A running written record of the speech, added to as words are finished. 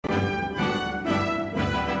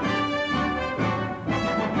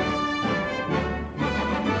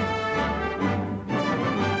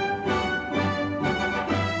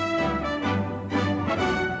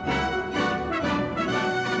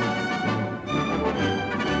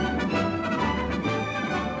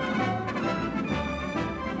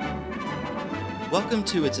Welcome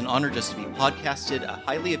to It's an Honor Just to Be Podcasted, a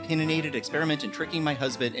highly opinionated experiment in tricking my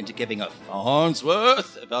husband into giving a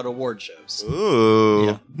Farnsworth about award shows.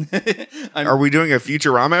 Ooh. Yeah. Are we doing a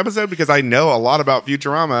Futurama episode? Because I know a lot about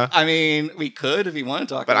Futurama. I mean, we could if you want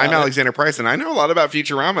to talk But about I'm Alexander Price, and I know a lot about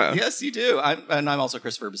Futurama. Yes, you do. I'm also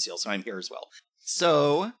Christopher Basile, so I'm here as well.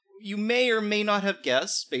 So, you may or may not have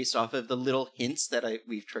guessed, based off of the little hints that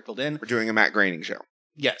we've trickled in. We're doing a Matt Groening show.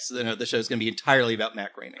 Yes, the show's going to be entirely about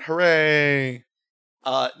Matt Groening. Hooray!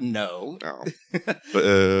 No.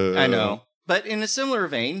 Oh. I know. But in a similar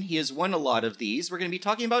vein, he has won a lot of these. We're going to be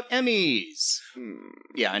talking about Emmys.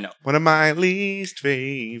 Yeah, I know. One of my least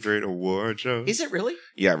favorite award shows. Is it really?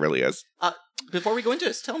 Yeah, it really is. Before we go into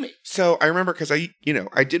this, tell me. So I remember because I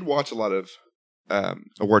did watch a lot of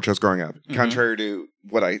award shows growing up, contrary to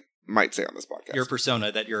what I might say on this podcast. Your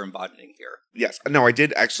persona that you're embodying here. Yes. No, I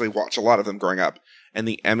did actually watch a lot of them growing up. And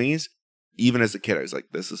the Emmys, even as a kid, I was like,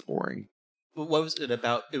 this is boring. What was it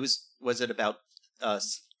about? Was it about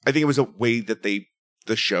us? I think it was a way that the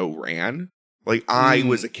show ran. Like, I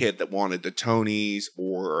was a kid that wanted the Tonys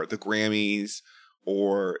or the Grammys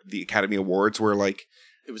or the Academy Awards where, like...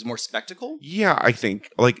 It was more spectacle? Yeah, I think.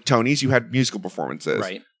 Like, Tonys, you had musical performances.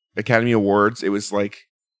 Right. Academy Awards, it was like,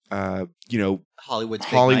 Hollywood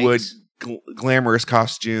glamorous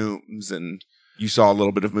costumes, and you saw a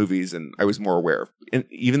little bit of movies, and I was more aware. And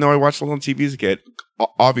even though I watched a little TV as a kid,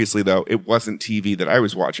 obviously, though, it wasn't TV that I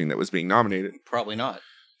was watching that was being nominated. Probably not.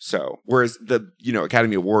 So, whereas the,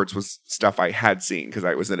 Academy Awards was stuff I had seen because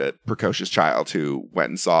I was a precocious child who went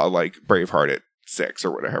and saw, like, Braveheart at 6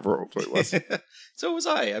 or whatever it was. So was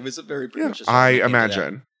I. I was a very precocious child. I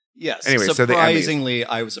imagine. Yes. Anyway, surprisingly,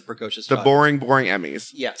 I was a precocious child. The boring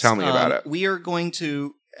Emmys. Yes. Tell me about it. We are going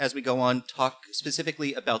to, as we go on, talk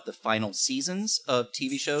specifically about the final seasons of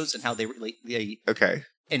TV shows and how they relate. Okay.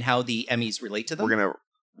 And how the Emmys relate to them. We're going to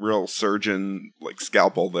real surgeon, like,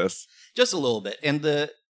 scalpel this. Just a little bit. And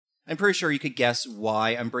I'm pretty sure you could guess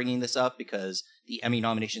why I'm bringing this up, because the Emmy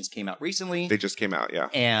nominations came out recently. They just came out, yeah.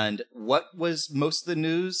 And what was most of the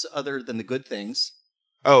news other than the good things?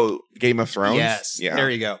 Oh, Game of Thrones? Yes. Yeah. There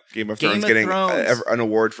you go. Game of Thrones getting an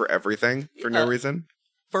award for everything for no reason.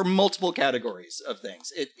 For multiple categories of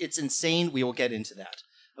things. It's insane. We will get into that.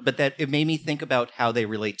 But it made me think about how they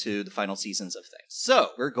relate to the final seasons of things.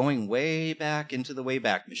 So, we're going way back into the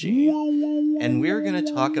Wayback Machine. And we're going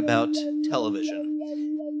to talk about television.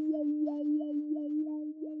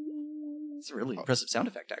 It's a really impressive sound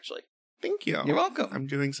effect, actually. Thank you. You're welcome. I'm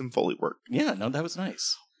doing some Foley work. Yeah, no, that was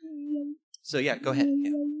nice. So yeah, go ahead.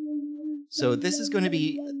 Yeah. So this is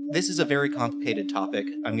a very complicated topic.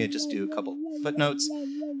 I'm going to just do a couple footnotes.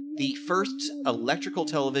 The first electrical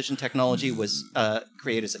television technology was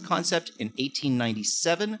created as a concept in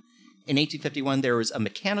 1897. In 1851, there was a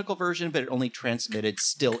mechanical version, but it only transmitted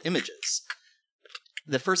still images.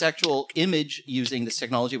 The first actual image using this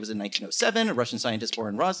technology was in 1907. A Russian scientist,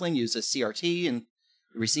 Boris Roslin, used a CRT and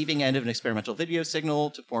the receiving end of an experimental video signal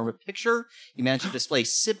to form a picture. He managed to display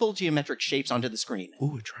simple geometric shapes onto the screen.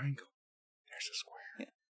 Ooh, a triangle. There's a square. Yeah.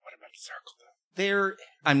 What about a circle, though?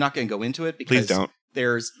 I'm not going to go into it because please don't.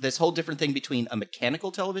 There's this whole different thing between a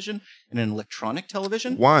mechanical television and an electronic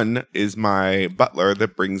television. One is my butler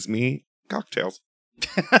that brings me cocktails.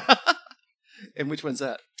 And which one's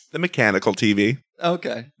that? The mechanical TV.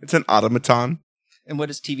 Okay. It's an automaton. And what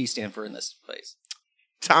does TV stand for in this place?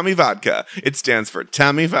 Tommy Vodka. It stands for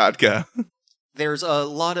Tommy Vodka. There's a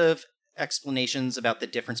lot of explanations about the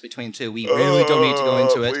difference between the two. We really don't need to go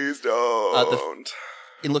into it. Please don't.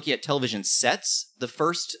 In looking at television sets, the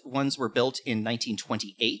first ones were built in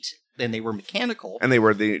 1928. Then they were mechanical. And they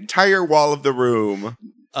were the entire wall of the room.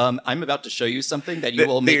 I'm about to show you something that you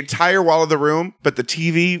will make. The entire wall of the room, but the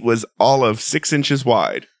TV was all of 6 inches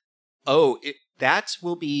wide. Oh, that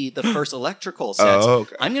will be the first electrical sets. Oh,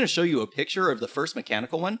 okay. I'm going to show you a picture of the first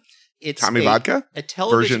mechanical one. It's Tommy Vodka? A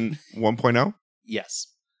television version 1.0? Yes.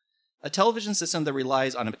 A television system that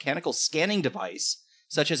relies on a mechanical scanning device,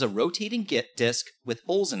 such as a rotating disc with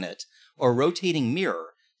holes in it, or a rotating mirror,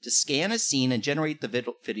 to scan a scene and generate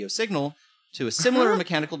the video signal to a similar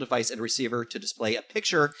mechanical device and receiver to display a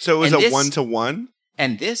picture. So it was a one-to-one?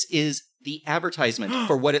 And this is the advertisement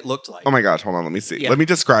for what it looked like. Oh my gosh, hold on, let me see. Yeah. Let me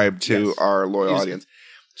describe to our loyal audience.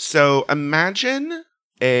 So imagine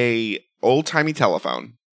a old-timey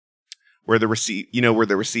telephone where the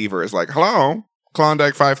receiver is like, "Hello,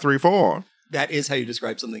 Klondike 534." That is how you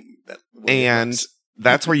describe something and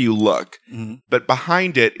that's where you look. Mm-hmm. But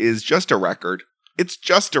behind it is just a record. It's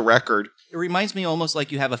just a record. It reminds me almost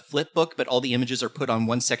like you have a flip book, but all the images are put on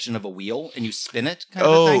one section of a wheel and you spin it kind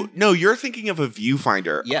of a thing. Oh, no, you're thinking of a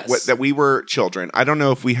viewfinder. Yes. That we were children. I don't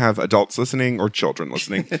know if we have adults listening or children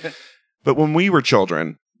listening. But when we were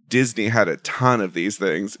children, Disney had a ton of these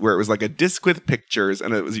things where it was like a disc with pictures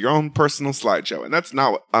and it was your own personal slideshow. And that's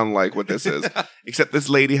not unlike what this is. Except this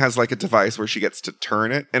lady has like a device where she gets to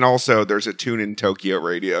turn it. And also there's a Tune in Tokyo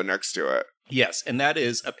radio next to it. Yes, and that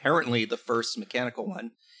is apparently the first mechanical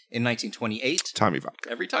one in 1928. Tommy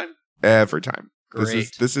Vodka. Every time? Every time.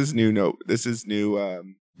 Great. This is new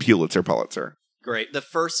Pulitzer. Great. The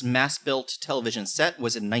first mass-built television set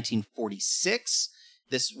was in 1946.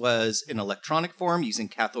 This was in electronic form using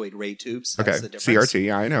cathode ray tubes. That's the difference.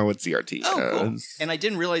 CRT. I know what CRT is. Cool. And I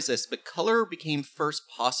didn't realize this, but color became first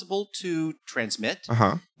possible to transmit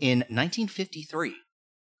in 1953.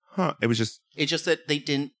 Huh. It's just that they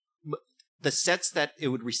didn't... The sets that it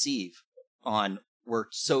would receive on were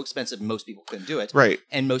so expensive most people couldn't do it. Right.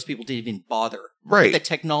 And most people didn't even bother. Right. But the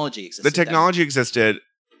technology existed. The technology existed.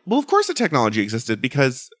 Well, of course the technology existed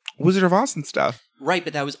because Wizard of Oz and stuff. Right,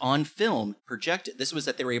 but that was on film, projected. This was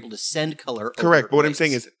that they were able to send color. Correct. But what I'm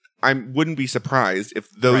saying is, I wouldn't be surprised if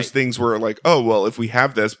those things were like, oh, well, if we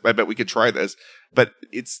have this, I bet we could try this. But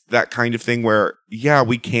it's that kind of thing where, yeah,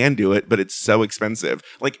 we can do it, but it's so expensive.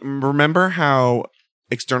 Like, remember how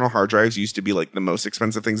external hard drives used to be like the most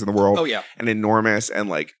expensive things in the world? Oh, yeah. And enormous and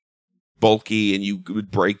like bulky, and you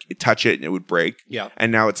would touch it and it would break. Yeah.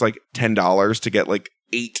 And now it's like $10 to get like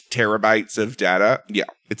 8 terabytes of data. Yeah,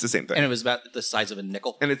 it's the same thing. And it was about the size of a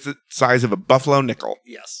nickel. And it's the size of a Buffalo nickel.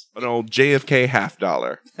 Yes. An old JFK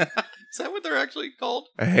 $50. Is that what they're actually called?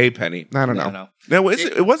 A hay penny. I don't know. No. No,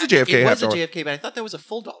 it was a JFK $50. It was a JFK, but I thought that was a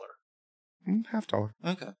full dollar. $50.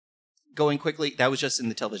 Okay. Going quickly, that was just in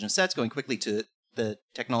the television sets. Going quickly to the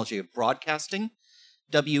technology of broadcasting.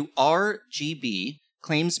 WRGB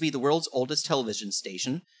claims to be the world's oldest television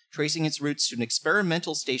station, tracing its roots to an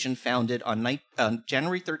experimental station founded on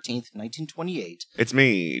January 13th, 1928. It's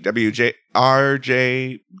me, JB or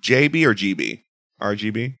GB?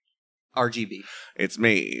 RGB? RGB. It's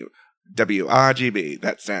me, WRGB.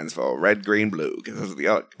 That stands for red, green, blue, because those are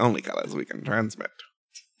the only colors we can transmit.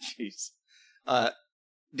 Jeez.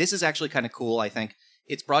 This is actually kind of cool, I think.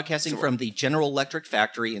 It's broadcasting from the General Electric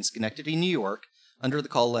factory in Schenectady, New York, under the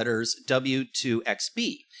call letters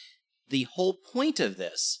W2XB. The whole point of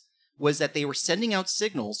this was that they were sending out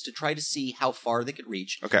signals to try to see how far they could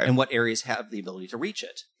reach and what areas have the ability to reach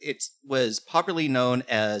it. It was popularly known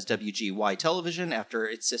as WGY Television after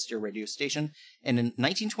its sister radio station, and in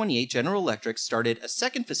 1928, General Electric started a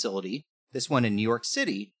second facility, this one in New York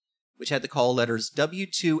City, which had the call letters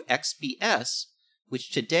W2XBS,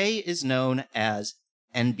 which today is known as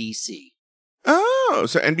NBC. Oh,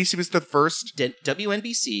 so NBC was the first?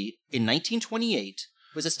 WNBC in 1928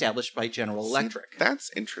 was established by General Electric.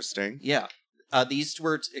 That's interesting. Yeah. These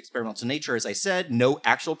were experimental in nature, as I said. No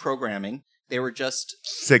actual programming. They were just...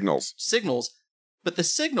 Signals. But the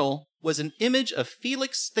signal was an image of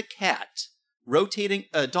Felix the cat, rotating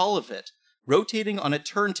a doll of it, rotating on a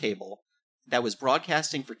turntable that was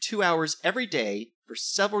broadcasting for 2 hours every day for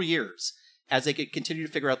several years, as they could continue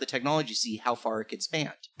to figure out the technology, see how far it could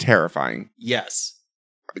span. Terrifying. Yes.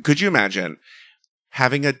 Could you imagine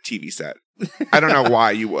having a TV set? I don't know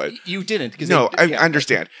why you would. You didn't. I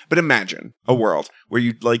understand. But imagine a world where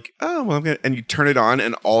you like, oh, well, and you turn it on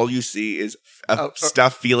and all you see is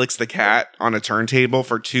stuffed Felix the cat on a turntable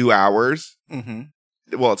for 2 hours.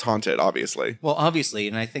 Mm-hmm. Well, it's haunted, obviously. Well, obviously.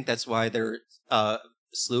 And I think that's why there are a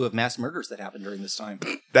slew of mass murders that happened during this time.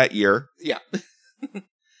 That year. Yeah.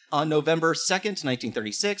 On November 2nd,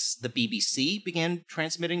 1936, the BBC began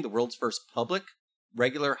transmitting the world's first public,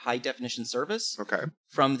 regular high-definition service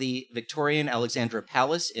from the Victorian Alexandra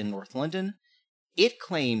Palace in North London. It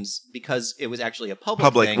claims, because it was actually a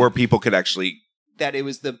public thing, where people could actually that it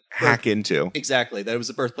was the hack into. Exactly, that it was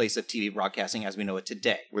the birthplace of TV broadcasting as we know it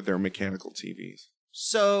today. With their mechanical TVs.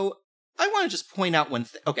 So, I want to just point out one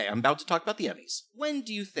thing. Okay, I'm about to talk about the Emmys. When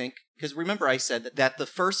do you think, because remember I said that the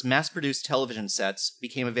first mass-produced television sets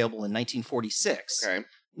became available in 1946. Okay.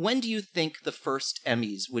 When do you think the first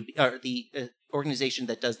Emmys would be, or the organization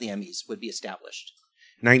that does the Emmys would be established?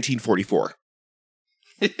 1944.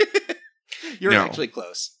 You're actually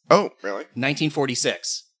close. Oh, really?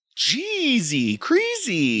 1946. Jeezy,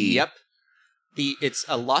 crazy. Yep. It's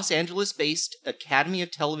a Los Angeles-based Academy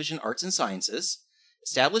of Television Arts and Sciences,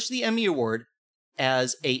 established the Emmy Award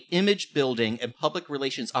as a image-building and public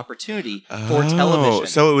relations opportunity for television.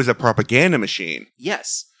 So it was a propaganda machine.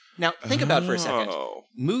 Yes. Now, think about it for a second.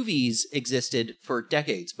 Movies existed for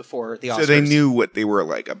decades before the Oscars. So they knew what they were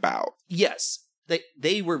like about. Yes.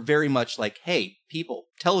 They were very much like, hey, people,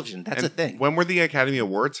 television, that's a thing. When were the Academy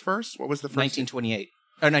Awards first? What was the first? 1928.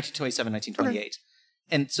 Or 1927, 1928. Okay.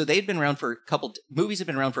 And so they'd been around for movies had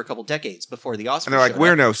been around for a couple decades before the Oscars. And they're like, showed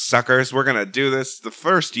we're up. no suckers. We're going to do this the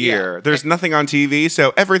first year. Yeah. There's nothing on TV,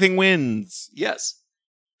 so everything wins. Yes.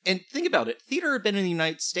 And think about it. Theater had been in the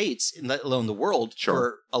United States, let alone the world, Sure.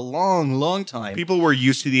 for a long, long time. People were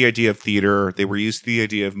used to the idea of theater. They were used to the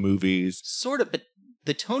idea of movies. Sort of, but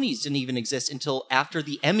the Tonys didn't even exist until after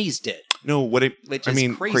the Emmys did. No, Which I is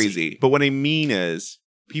mean, crazy. But what I mean is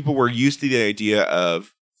people were used to the idea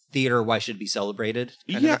of Theater, why should it be celebrated?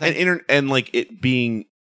 kind of a thing. and like it being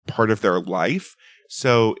part of their life.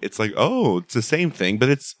 So it's like, oh, it's the same thing, but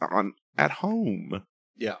it's on at home.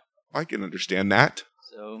 Yeah. I can understand that.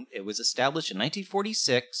 So it was established in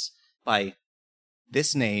 1946 by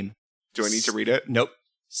this name. Do I need to read it? Nope.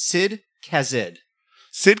 Sid Kazid.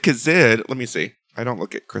 Sid Kazid. Let me see. I don't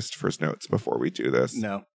look at Christopher's notes before we do this.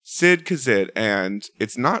 No. Sid Kazid, and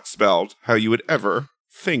it's not spelled how you would ever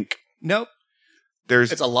think. Nope.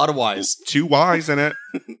 There's It's a lot of Y's. 2 Y's in it.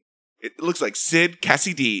 It looks like Sid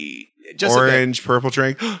Cassidy. Just a bit. Orange, purple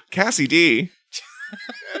drink. Cassidy.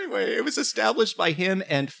 Anyway, it was established by him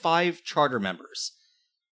and 5 charter members.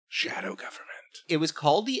 Shadow government. It was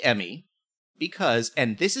called the Emmy because,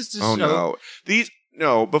 and this is to Oh show,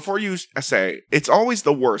 no. Before you say, it's always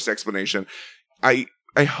the worst explanation. I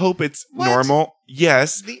hope it's What? normal.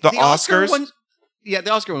 Yes, the Oscar Oscars. one, yeah,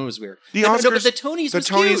 the Oscar one was weird. The No, Oscars. but the Tonys the was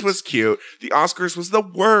Tonys cute. was cute. The Oscars was the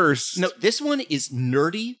worst. No, this one is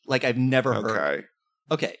nerdy like I've never heard. Okay.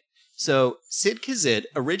 Okay, so Sid Kazid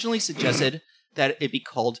originally suggested that it be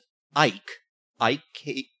called Ike,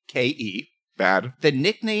 I-K-E, Bad. the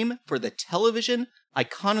nickname for the television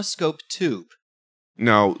iconoscope tube.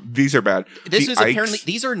 No, these are bad. This The is Ikes- apparently,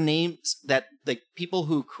 these are names that the people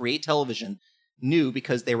who create television knew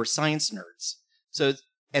because they were science nerds.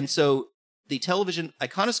 So the television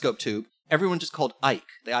iconoscope tube, everyone just called Ike,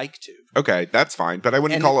 the Ike tube. Okay, that's fine, but I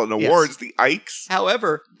wouldn't And- call it an yes. award. It's the Ikes.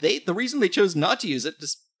 However, the reason they chose not to use it,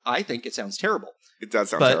 just, I think it sounds terrible. It does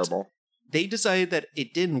sound But- terrible. They decided that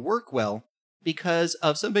it didn't work well because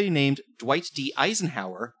of somebody named Dwight D.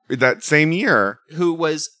 Eisenhower, That same year. who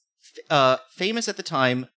was famous at the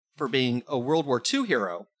time for being a World War II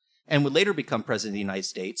hero and would later become president of the United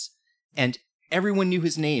States. And everyone knew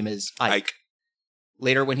his name as Ike.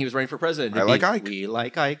 Later, when he was running for president, it'd I like be, Ike. We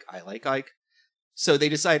like Ike. I like Ike. So they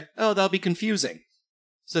decided, oh, that'll be confusing.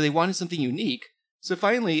 So they wanted something unique. So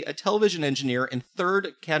finally, a television engineer and 3rd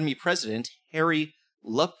Academy president, Harry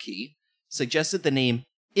Lubke, suggested the name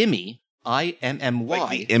Immy,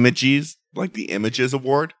 I-M-M-Y, Like the Images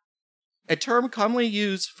Award. a term commonly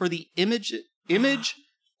used for the image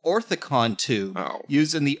orthicon tube Oh.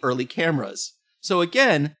 used in the early cameras. So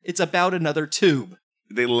again, it's about another tube.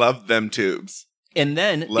 They loved them tubes. And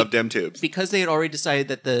then, Loved them tubes. because they had already decided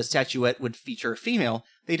that the statuette would feature a female,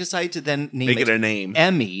 they decided to then name Make it a name.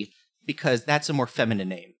 Emmy, because that's a more feminine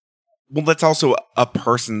name. Well, that's also a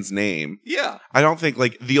person's name. Yeah. I don't think,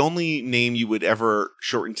 like, the only name you would ever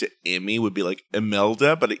shorten to Emmy would be, like,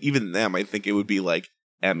 Imelda, but even them, I think it would be, like,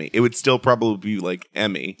 Emmy. It would still probably be, like,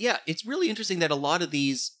 Emmy. Yeah, it's really interesting that a lot of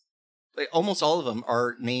these, like, almost all of them,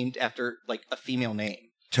 are named after, like, a female name.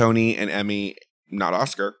 Tony and Emmy, not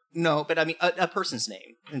Oscar. No, but I mean, a person's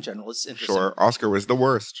name in general. It's interesting. Sure, Oscar was the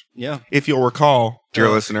worst. Yeah. If you'll recall, dear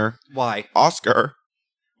Ugh. listener, Why? Oscar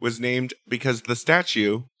was named because the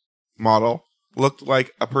statue model looked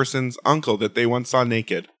like a person's uncle that they once saw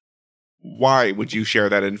naked. Why would you share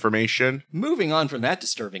that information? Moving on from that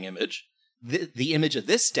disturbing image, the image of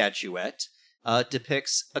this statuette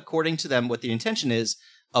depicts, according to them, what the intention is,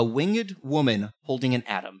 a winged woman holding an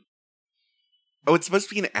atom. Oh, it's supposed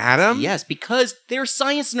to be an atom? Yes, because they're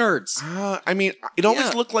science nerds. I mean, it always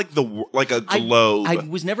Yeah. looked like a globe. I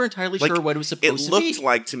was never entirely Like, sure what it was it supposed to be. looked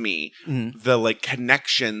like to me Mhm. the like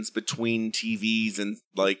connections between TVs and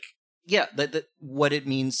like Yeah, what it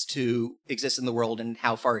means to exist in the world and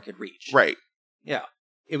how far it could reach. right. Yeah.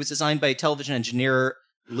 It was designed by television engineer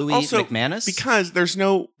Louis Also, McManus. Because there's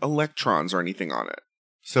no electrons or anything on it.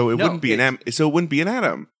 So it No, wouldn't be so it wouldn't be an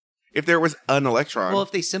atom. If there was an electron. Well,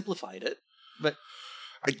 if they simplified it. But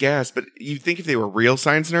I guess, but you think if they were real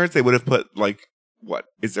science nerds, they would have put like what?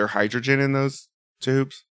 Is there hydrogen in those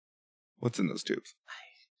tubes? What's in those tubes?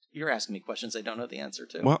 you're asking me questions I don't know the answer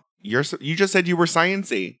to. Well, you just said you were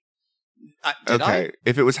sciencey. Did Okay.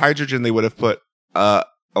 If it was hydrogen, they would have put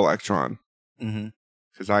electron. I? Mm-hmm.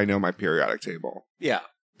 Because I know my periodic table. Yeah,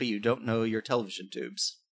 but you don't know your television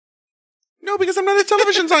tubes. No, because I'm not a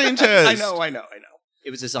television scientist. I know. It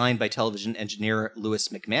was designed by television engineer Louis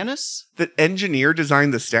McManus. The engineer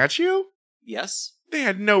designed the statue? Yes. They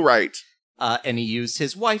had no right. And he used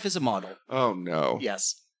his wife as a model. Oh, no.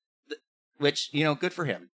 Yes. Which, good for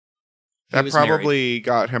him. That was married. probably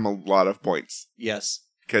got him a lot of points Yes.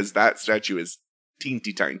 because that statue is teeny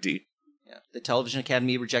tiny. Yeah. The Television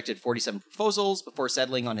Academy rejected 47 proposals before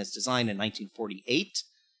settling on his design in 1948.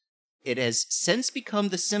 It has since become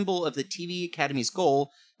the symbol of the TV Academy's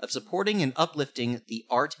goal of supporting and uplifting the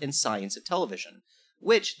art and science of television,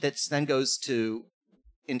 which then goes to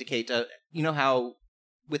indicate, you know how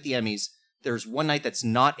with the Emmys, there's one night that's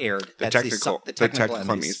not aired. The That's technical Emmys.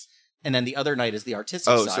 Emmys. And then the other night is the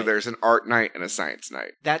artistic Oh, side. so there's an art night and a science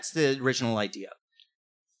night. That's the original idea.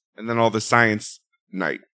 And then all the science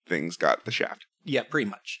night things got the shaft. Yeah, pretty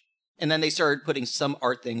much. And then they started putting some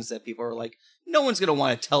art things that people are like, no one's going to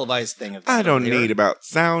want a televised thing of this. I don't earlier. need about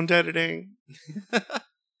sound editing.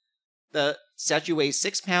 The statue weighs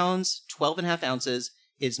 6 pounds, 12.5 ounces,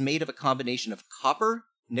 is made of a combination of copper,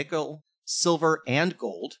 nickel, silver, and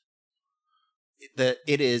gold.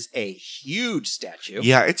 It is a huge statue.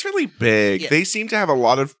 Yeah, it's really big. Yeah. They seem to have a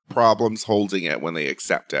lot of problems holding it when they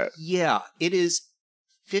accept it. Yeah, it is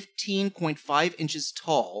 15.5 inches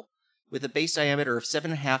tall, with a base diameter of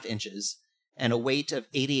 7.5 inches, and a weight of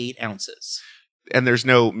 88 ounces. And there's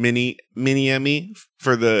no mini Emmy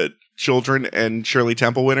for the children and Shirley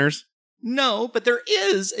Temple winners. No, but there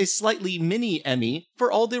is a slightly mini Emmy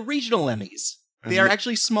for all the regional Emmys. They are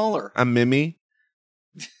actually smaller. A Mimi?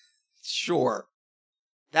 Sure.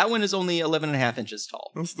 That one is only 11.5 inches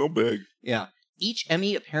tall. That's still big. Yeah. Each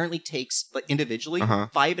Emmy apparently takes, like individually, Uh-huh.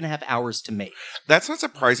 5.5 hours to make. That's not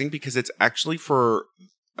surprising because it's actually for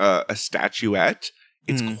a statuette.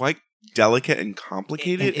 It's Mhm. quite delicate and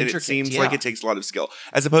complicated, and it intricate, seems yeah. like it takes a lot of skill,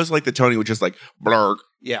 as opposed to like the Tony, which is like blurg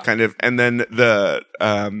Yeah. kind of, and then the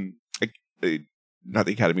not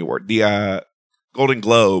the Academy Award, the Golden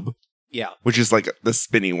Globe, Yeah. which is like the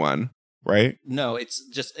spinny one, right? No, it's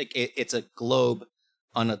just, it's a globe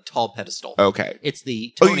on a tall pedestal. Okay, It's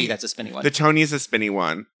the Oh, Tony you- that's a spinning one. the Tony is a spinny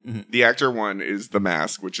one. Mhm. The actor one is the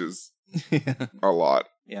mask, which is a lot.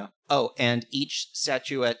 Yeah. Oh, and each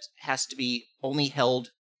statuette has to be only held,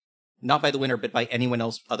 not by the winner, but by anyone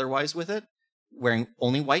else otherwise with it, wearing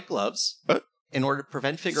only white gloves in order to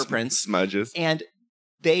prevent fingerprints. Smudges. And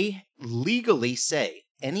they legally say,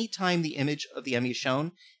 anytime the image of the Emmy is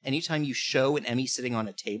shown, anytime you show an Emmy sitting on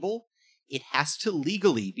a table, it has to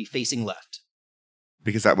legally be facing left.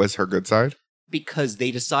 Because that was her good side. Because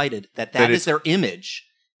they decided that That is their image.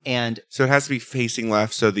 And So it has to be facing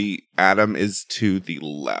left, so the atom is to the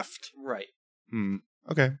left. right.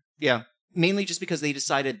 Okay. Yeah. Mainly just because they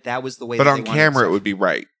decided that was the way But that on they wanted camera, it stuff. would be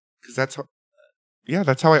right. Because that's how... Yeah,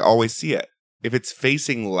 that's how I always see it. If it's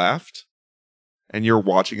facing left and you're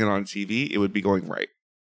watching it on TV, it would be going right.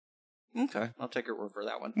 Okay, I'll take your word for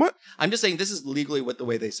that one. What? I'm just saying this is legally what the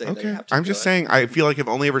way they say they Okay. have to I'm do just it. saying, I feel like I've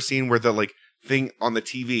only ever seen where the like thing on the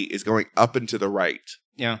TV is going up and to the right.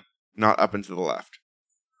 Yeah. Not up and to the left.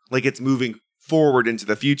 Like it's moving forward into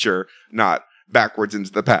the future, not backwards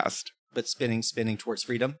into the past. But spinning towards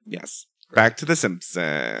freedom. Yes. Back to the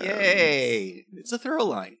Simpsons. Yay! It's a thorough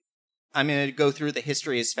line. I'm going to go through the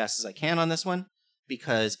history as fast as I can on this one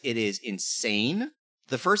because it is insane.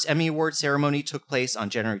 The first Emmy Award ceremony took place on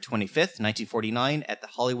January 25th, 1949 at the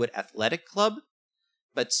Hollywood Athletic Club,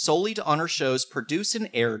 but solely to honor shows produced and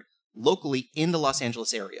aired locally in the Los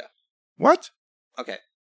Angeles area. What? Okay.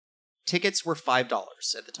 Tickets were $5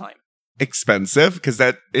 at the time. Expensive? Because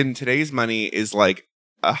that in today's money is like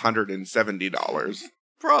 $170.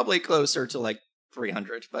 Probably closer to like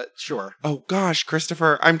 300, but sure. Oh gosh,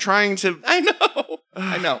 Christopher, I'm trying to. I know.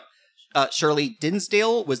 I know. Shirley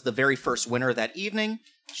Dinsdale was the very first winner that evening.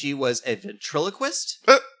 She was a ventriloquist,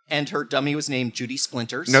 and her dummy was named Judy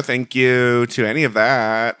Splinters. No, thank you to any of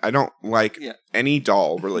that. I don't like Yeah. any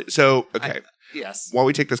doll really. So, okay, Yes. while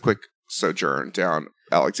we take this quick sojourn down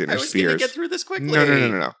Alexander I was going to Spears. get through this quickly.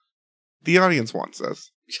 No. The audience wants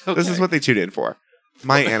this. Okay. This is what they tune in for.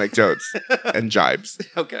 My anecdotes and jibes.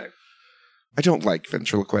 Okay. I don't like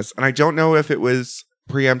ventriloquists, and I don't know if it was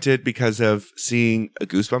preempted because of seeing a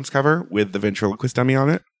Goosebumps cover with the ventriloquist dummy on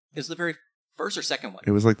it. It was the very first or second one?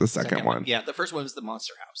 It was like the second one. Yeah, the first one was the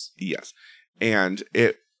Monster House. Yes. And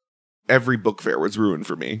every book fair was ruined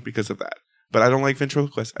for me because of that. But I don't like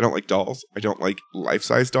ventriloquists. I don't like dolls. I don't like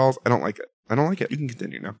life-size dolls. I don't like it. You can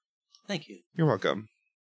continue now. Thank you. You're welcome.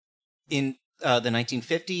 In the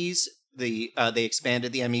 1950s, they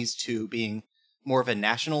expanded the Emmys to being more of a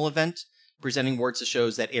national event, presenting awards to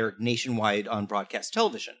shows that aired nationwide on broadcast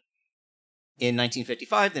television. In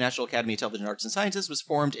 1955, the National Academy of Television Arts and Sciences was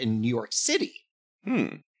formed in New York City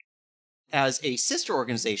as a sister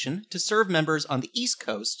organization to serve members on the East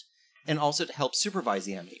Coast and also to help supervise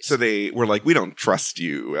the Emmys. So they were like, we don't trust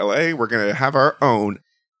you, LA. We're going to have our own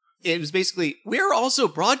It was basically, we're also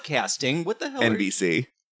broadcasting. What the hell? NBC.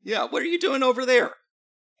 Yeah, what are you doing over there?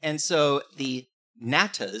 And so the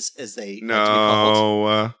Nattas, as they like to be called.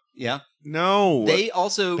 No. Yeah. No. They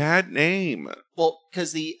also... Bad name. Well,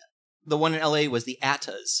 because the one in LA was the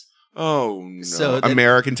Attas. Oh, no. So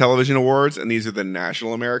American Television Awards, and these are the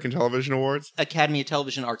National American Television Awards? Academy of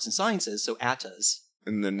Television Arts and Sciences, so Attas.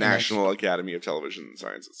 And the National Academy of Television and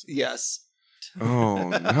Sciences. Yes. Oh,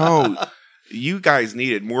 no. You guys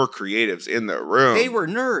needed more creatives in the room. They were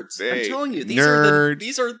nerds. I'm telling you,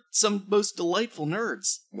 these are some most delightful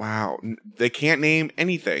nerds. Wow. They can't name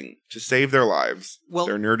anything to save their lives. Well,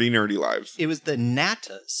 their nerdy lives. It was the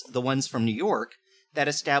Nattas, the ones from New York, that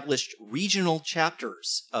established regional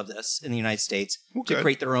chapters of this in the United States to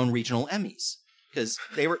create their own regional Emmys. Because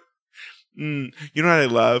they were... You know what I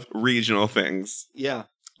love? Regional things. Yeah.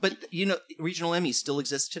 But, regional Emmys still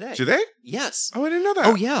exist today. Do they? Yes. Oh, I didn't know that.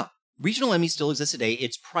 Oh, yeah. Regional Emmys still exist today.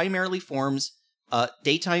 It's primarily forms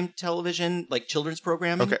daytime television, like children's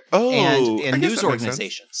programming. Okay. Oh, and news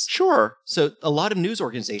organizations. Sure. So a lot of news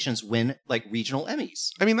organizations win like regional Emmys.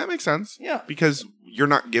 I mean, that makes sense. Yeah. Because you're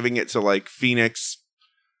not giving it to like Phoenix.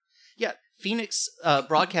 Yeah. Phoenix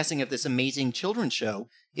broadcasting of this amazing children's show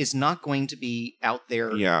is not going to be out there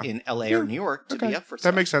in LA or New York to be up for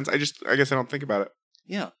stuff. That makes sense. I guess I don't think about it.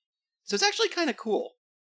 Yeah. So it's actually kind of cool.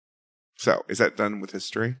 So is that done with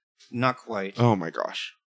history? Not quite. Oh my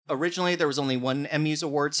gosh. Originally, there was only one Emmys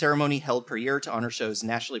award ceremony held per year to honor shows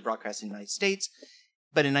nationally broadcast in the United States.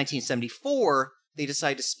 But in 1974, they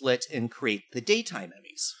decided to split and create the daytime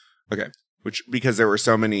Emmys. Okay. Because there were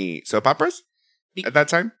so many soap operas at that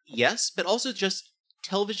time? Yes, but also just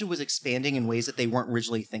television was expanding in ways that they weren't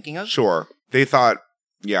originally thinking of. Sure. They thought,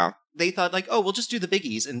 They thought like, we'll just do the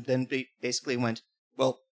biggies. And then they basically went,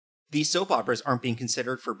 well, these soap operas aren't being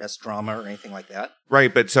considered for best drama or anything like that.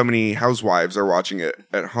 Right, but so many housewives are watching it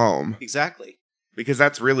at home. Exactly. Because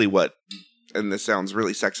that's really what, and this sounds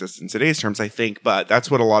really sexist in today's terms, I think, but that's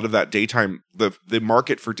what a lot of that daytime, the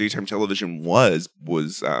market for daytime television was.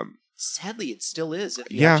 Sadly, it still is.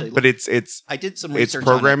 If you but it's I did some research. It's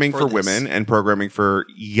programming for for women and programming for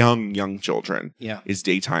young children. Yeah, is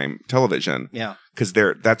daytime television. Yeah, because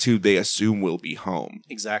that's who they assume will be home.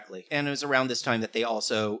 Exactly, and it was around this time that they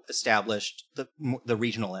also established the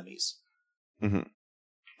regional Emmys.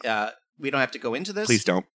 Mm-hmm. We don't have to go into this. Please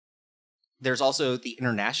don't. There's also the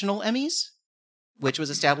International Emmys, which was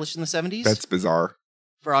established in the 70s. That's bizarre.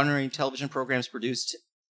 For honoring television programs produced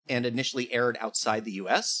and initially aired outside the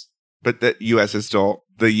U.S. But the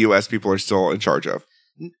U.S. people are still in charge of.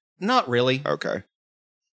 Not really. Okay.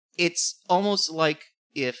 It's almost like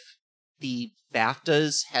if the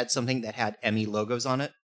BAFTAs had something that had Emmy logos on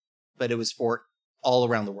it, but it was for all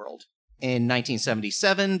around the world. In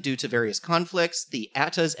 1977, due to various conflicts, the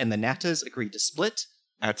Attas and the Nattas agreed to split.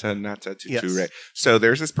 Atta nata tuture. Yes. So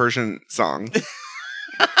there's this Persian song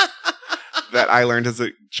that I learned as a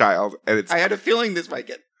child, and I had a feeling this might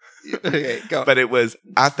get. Okay, go. But it was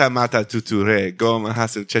Atta mata tuture go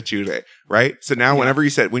mahasu chachure, right? So now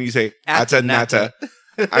when you say Atta nata,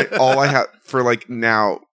 all I have for like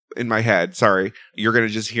now in my head, sorry, you're gonna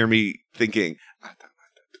just hear me thinking Atta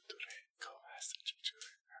mata tuture go mahasu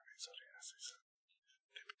chachure.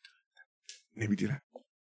 Maybe do that.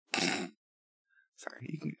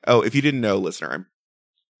 Sorry. If you didn't know, listener, I'm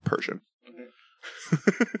Persian.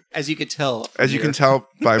 As you could tell. As you can tell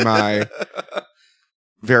by my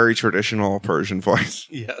very traditional Persian voice.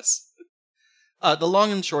 Yes. The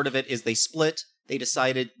long and short of it is they split. They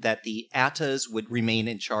decided that the Attas would remain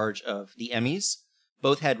in charge of the Emmys.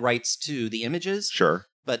 Both had rights to the images. Sure.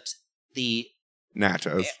 But the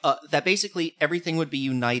Nattas. That basically everything would be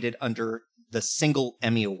united under the single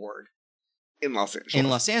Emmy Award. In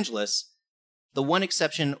Los Angeles. The one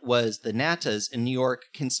exception was the Nattas in New York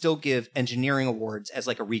can still give engineering awards as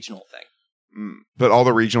like a regional thing. But all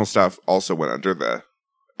the regional stuff also went under the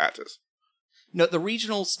Attas. No, the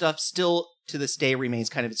regional stuff still to this day remains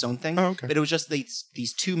kind of its own thing. Oh, okay. But it was just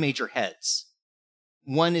these two major heads.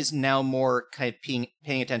 One is now more kind of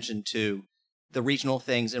paying attention to the regional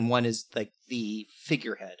things, and one is like the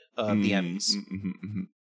figurehead of the Emmys.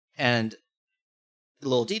 And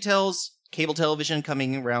little details, cable television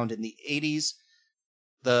coming around in the 80s.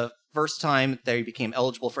 The first time they became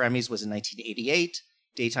eligible for Emmys was in 1988.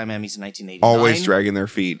 Daytime Emmys in 1989. Always dragging their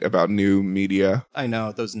feet about new media. I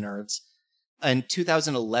know, those nerds. In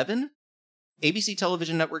 2011, ABC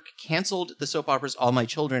Television Network canceled the soap operas All My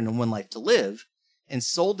Children and One Life to Live and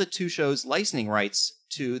sold the two shows' licensing rights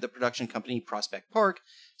to the production company Prospect Park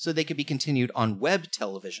so they could be continued on web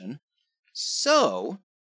television. So,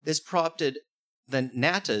 this prompted the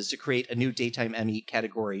Nattas to create a new Daytime Emmy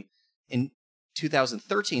category in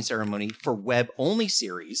 2013 ceremony for web-only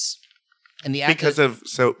series, And the Because of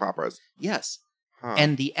soap operas. yes. Huh.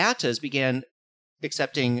 And the ATTAs began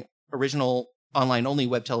accepting original online-only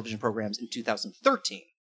web television programs in 2013.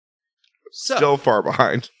 So, Still far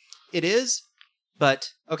behind. it is, but,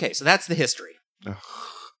 okay, so that's the history. Ugh.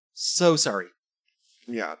 So sorry.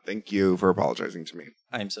 Yeah, thank you for apologizing to me.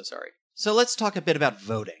 I'm so sorry. So let's talk a bit about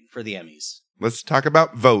voting for the Emmys. Let's talk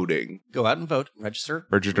about voting. Go out and vote. Register.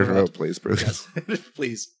 Register to vote, please, Bruce. Yes.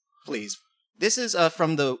 Please. Please. This is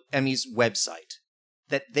from the Emmys website.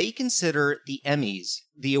 That they consider the Emmys,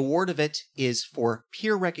 the award of it is for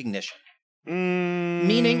peer recognition.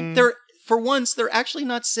 Meaning, for once, they're actually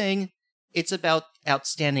not saying it's about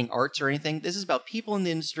outstanding arts or anything. This is about people in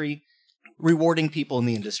the industry rewarding people in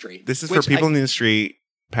the industry. This is for people in the industry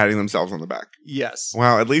patting themselves on the back. Yes.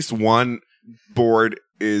 Wow, at least one board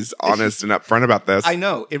is honest and upfront about this. I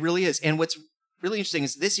know, it really is. And what's really interesting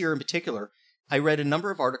is this year in particular, I read a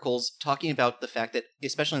number of articles talking about the fact that,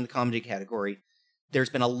 especially in the comedy category, there's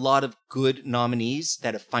been a lot of good nominees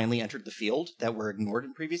that have finally entered the field that were ignored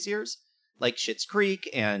in previous years, like Schitt's Creek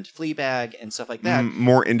and Fleabag and stuff like that.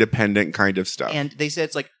 More independent kind of stuff. And they said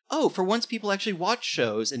it's like, oh, for once people actually watch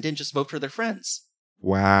shows and didn't just vote for their friends.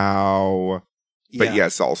 Wow. But Yeah.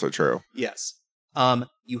 yes, also true. Yes.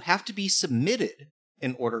 You have to be submitted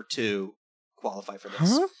in order to qualify for this.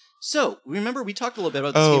 Huh? So, remember, we talked a little bit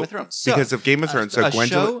about this Game of Thrones. So, Because of Game of Thrones. So a Gwendolyn,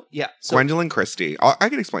 show, yeah. So, Gwendolyn Christie. I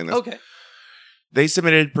can explain this. okay. They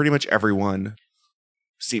submitted pretty much everyone,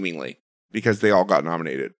 seemingly, because they all got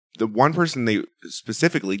nominated. The one person they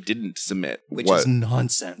specifically didn't submit, Which is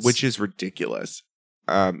nonsense. which is ridiculous,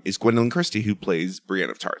 is Gwendolyn Christie, who plays Brienne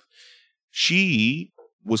of Tarth. She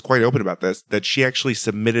was quite open about this, that she actually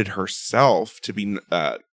submitted herself to be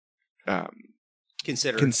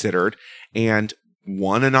considered and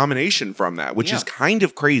won a nomination from that, which is kind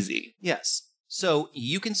of crazy. Yes. So,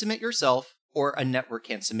 you can submit yourself, or a network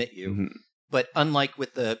can submit you. Mhm. But unlike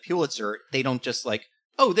with the Pulitzer, they don't just like,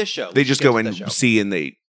 oh, this show. They just go and see, and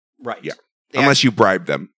they, Right. yeah. They Unless you bribe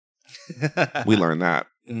them. We learned that.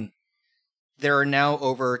 There are now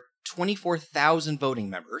over 24,000 voting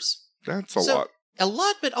members. That's a lot. A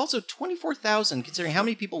lot, but also 24,000, considering how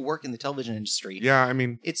many people work in the television industry. Yeah, I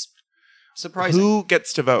mean, It's surprising. who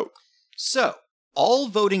gets to vote? So, all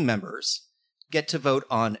voting members get to vote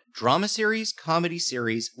on drama series, comedy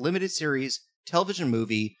series, limited series, television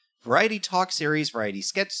movie, variety talk series, variety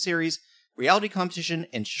sketch series, reality competition,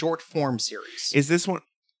 and short form series. Is this one?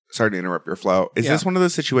 Sorry to interrupt your flow. Is Yeah. this one of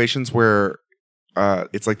those situations where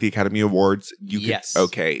it's like the Academy Awards? Yes.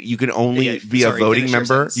 Okay. You can only Yeah, be sorry, a voting finish your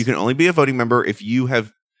member. sentence. You can only be a voting member if you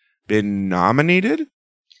have been nominated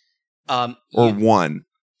or won.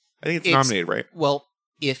 I think it's nominated, right? Well,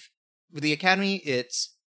 if with the Academy,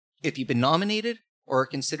 it's if you've been nominated or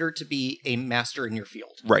considered to be a master in your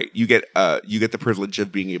field. Right. You get the privilege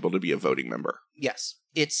of being able to be a voting member. Yes.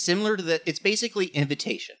 It's similar to it's basically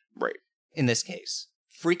invitation. Right. In this case.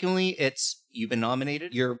 Frequently, it's you've been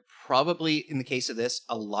nominated. You're probably, in the case of this,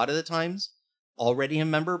 a lot of the times, already a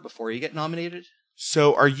member before you get nominated.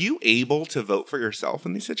 So are you able to vote for yourself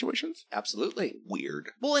in these situations? Absolutely.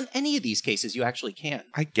 Weird. Well, in any of these cases, you actually can.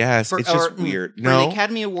 I guess. It's just weird. For No. the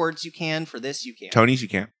Academy Awards, you can. For this, you can. Tonys, you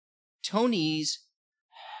can't. Tonys,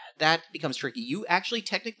 that becomes tricky. You actually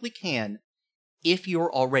technically can if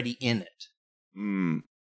you're already in it.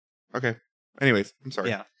 Okay. Anyways, I'm sorry.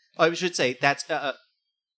 Yeah. I should say that's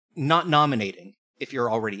not nominating if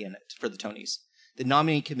you're already in it for the Tonys. The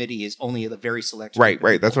nominating committee is only the very select. Right.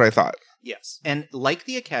 That's what I thought. Yes. And like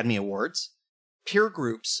the Academy Awards, peer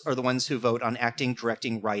groups are the ones who vote on acting,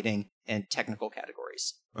 directing, writing, and technical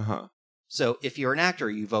categories. Uh-huh. So if you're an actor,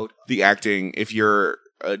 you vote. The acting. If you're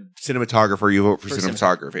a cinematographer, you vote for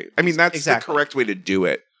cinematography. I mean, that's the correct way to do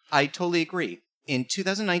it. I totally agree. In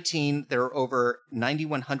 2019, there are over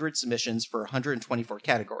 9,100 submissions for 124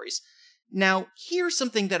 categories. Now, here's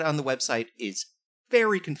something that on the website is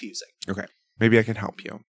very confusing. Okay. Maybe I can help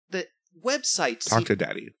you. The website Talk to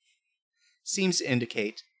Daddy. seems to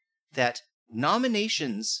indicate that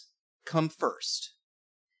nominations come first.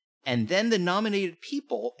 And then the nominated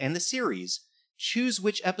people and the series choose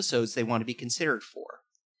which episodes they want to be considered for.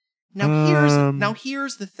 Now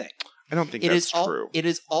here's the thing. I don't think that's true. It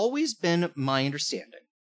has always been my understanding,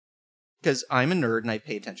 because I'm a nerd and I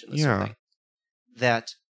pay attention to this sort of thing,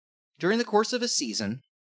 that during the course of a season,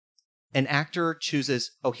 an actor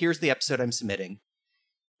chooses, oh, here's the episode I'm submitting,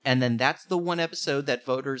 and then that's the one episode that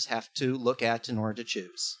voters have to look at in order to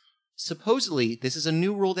choose. Supposedly, this is a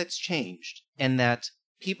new rule that's changed, and that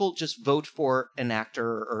people just vote for an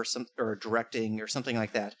actor or directing or something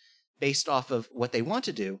like that based off of what they want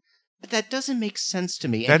to do. But that doesn't make sense to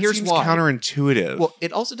me. And That here's seems why. counterintuitive. Well,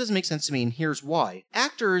 it also doesn't make sense to me, and here's why.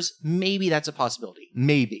 Actors, maybe that's a possibility.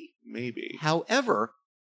 Maybe. Maybe. However,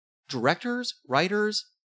 directors, writers,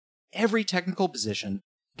 every technical position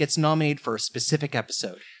gets nominated for a specific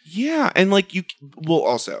episode. Yeah, and like you will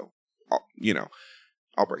also,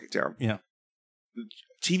 I'll break it down. Yeah.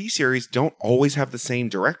 TV series don't always have the same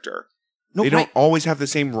director. No, They right. don't always have the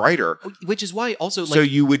same writer. Which is why also, like... So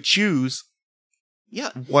you would choose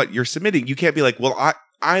yeah. what you're submitting. You can't be like, well,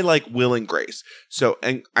 I like Will and Grace. So,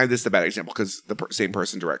 and this is a bad example because the same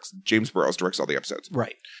person directs. James Burrows directs all the episodes.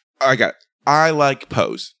 Right. I got it. I like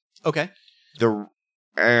Pose. Okay.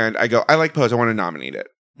 And I go, I like Pose. I want to nominate it.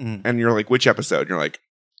 Mhm. And you're like, which episode? And you're like,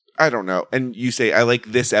 I don't know. And you say, I like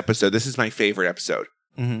this episode. This is my favorite episode.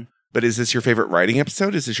 Mm-hmm. But is this your favorite writing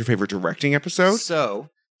episode? Is this your favorite directing episode? So,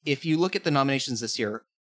 if you look at the nominations this year,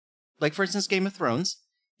 like for instance, Game of Thrones,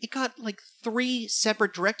 it got like 3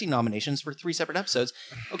 separate directing nominations for 3 separate episodes.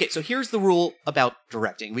 Okay, so here's the rule about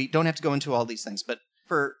directing. We don't have to go into all these things, but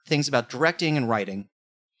for things about directing and writing,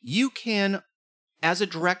 you can, as a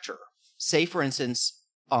director, say for instance,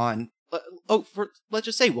 let's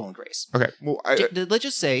just say Will and Grace. Okay. Well, Let's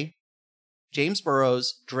just say James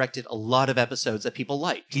Burrows directed a lot of episodes that people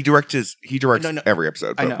liked. he directs No. every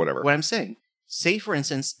episode, I but know. whatever. What I'm saying, say for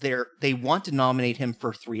instance, they want to nominate him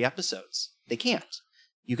for 3 episodes. They can't.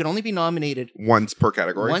 You can only be nominated Once per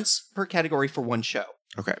category. once per category for one show.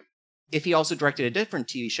 Okay. If he also directed a different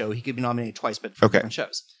TV show, he could be nominated twice, but for Okay. different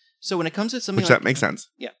shows. So when it comes to something Which like that makes sense.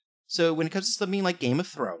 So when it comes to something like Game of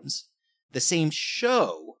Thrones, the same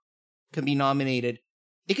show can be nominated.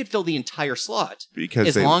 It could fill the entire slot Because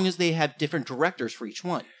as long as they have different directors for each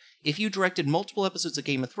one. If you directed multiple episodes of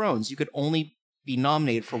Game of Thrones, you could only be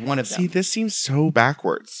nominated for one of them. See, this seems so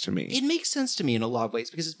backwards to me. It makes sense to me in a lot of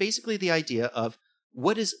ways because it's basically the idea of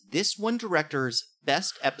what is this one director's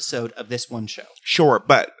best episode of this one show. Sure,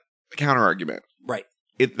 but counter argument. Right.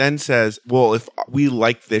 It then says, well, if we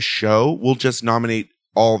like this show, we'll just nominate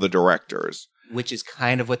all the directors. Which is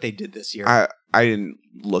kind of what they did this year. I didn't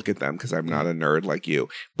look at them because I'm not a nerd like you.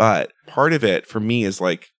 But part of it for me is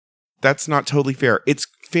like, that's not totally fair. It's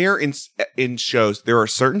fair in shows. There are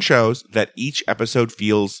certain shows that each episode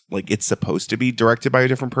feels like it's supposed to be directed by a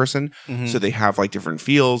different person. Mhm. So they have like different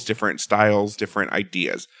feels, different styles, different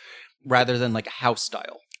ideas. Rather than like a house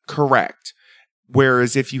style. Correct.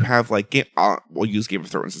 Whereas if you have like, we'll use Game of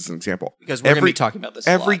Thrones as an example. Because we're going to be talking about this a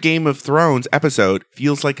Every lot. Game of Thrones episode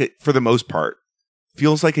feels like, for the most part,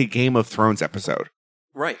 feels like a Game of Thrones episode.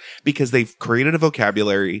 Right. Because they've created a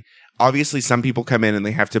vocabulary. Obviously, some people come in and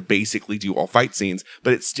they have to basically do all fight scenes,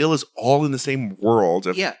 but it still is all in the same world.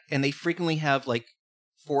 Yeah, and they frequently have like,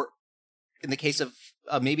 in the case of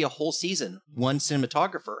maybe a whole season, one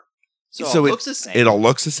cinematographer. So it looks the same. It all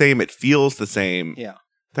looks the same. It feels the same. Yeah.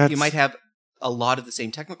 You You might have a lot of the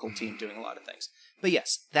same technical team doing a lot of things. But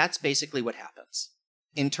yes, that's basically what happens.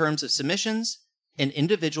 In terms of submissions, an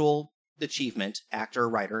individual achievement, actor,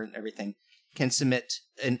 writer, and everything, can submit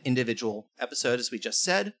an individual episode, as we just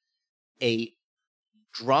said. A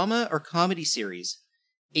drama or comedy series,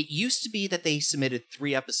 it used to be that they submitted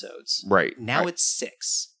 3 episodes. Right. Now it's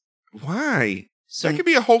 6. Why? So That could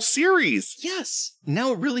be a whole series. yes,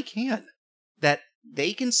 now it really can. That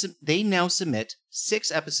they can they now submit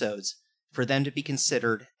 6 episodes for them to be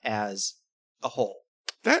considered as a whole.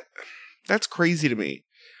 That's crazy to me.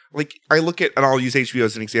 Like, I look at, and I'll use HBO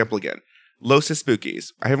as an example again. Los Spookies.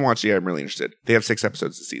 I haven't watched it yet. I'm really interested. They have 6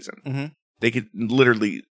 episodes this season. Mm-hmm. They could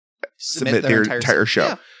literally submit their entire show.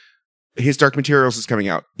 Yeah. His Dark Materials is coming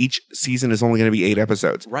out. Each season is only going to be 8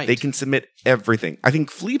 episodes. Right. They can submit everything. I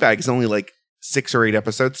think Fleabag is only like 6 or 8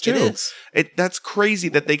 episodes too. It is. That's crazy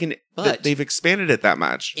that that they've expanded it that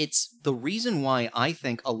much. It's the reason why I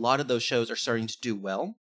think a lot of those shows are starting to do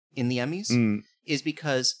well in the Emmys is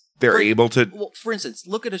because They're able to. Well, for instance,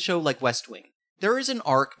 look at a show like West Wing. There is an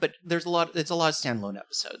arc, but it's a lot of standalone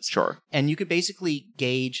episodes. Sure. And you could basically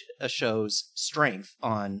gauge a show's strength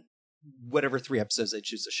on whatever 3 episodes they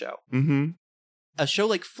choose to show. Mm-hmm. A show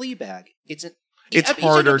like Fleabag, it's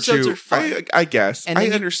harder to. Are fun. I guess. And I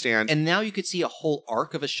then understand. And now you could see a whole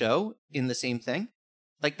arc of a show in the same thing.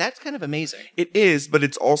 Like, that's kind of amazing. It is, but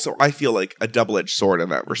it's also, I feel like, a double-edged sword in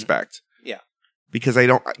that respect. Yeah. Because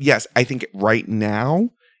I think right now,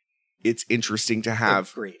 it's interesting to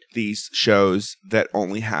have Agreed. these shows that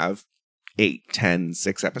only have 8, 10,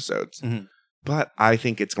 6 episodes. Mhm. But I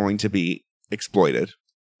think it's going to be exploited.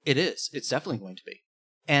 It is. It's definitely going to be.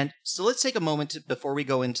 And so let's take a moment before we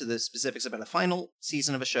go into the specifics about a final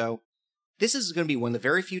season of a show. This is going to be one of the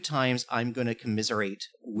very few times I'm going to commiserate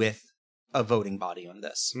with a voting body on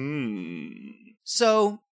this.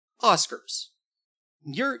 So, Oscars.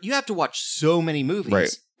 you have to watch so many movies,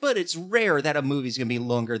 Right. but it's rare that a movie's going to be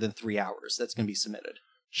longer than 3 hours that's going to be submitted.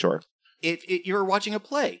 Sure. If you're watching a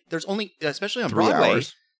play, there's only, especially on 3 Broadway,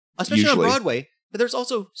 hours. especially usually. on Broadway, but there's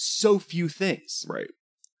also so few things. Right.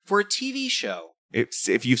 For a TV show,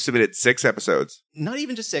 If you've submitted 6 episodes, not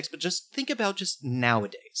even just 6, but just think about just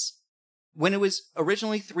nowadays. When it was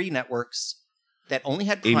originally 3 networks that only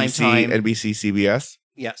had prime ABC, time. NBC, CBS.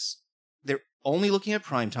 Yes. They're only looking at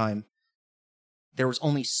prime time. There was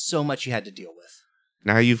only so much you had to deal with.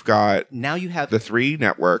 Now you've got Now you have the 3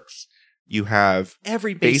 networks. You have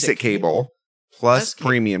every basic cable, plus cable.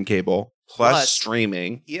 premium cable, plus Plus-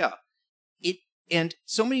 streaming. Yeah. And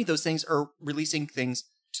so many of those things are releasing things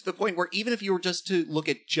to the point where even if you were just to look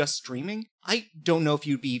at just streaming, I don't know if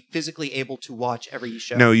you'd be physically able to watch every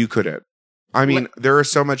show. No, you couldn't. I mean, there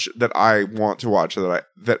is so much that I want to watch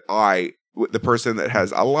the person that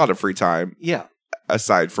has a lot of free time, Yeah.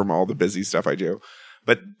 aside from all the busy stuff I do,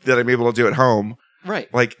 but that I'm able to do at home.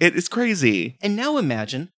 Right. Like, it is crazy. And now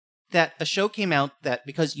imagine that a show came out that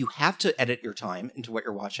because you have to edit your time into what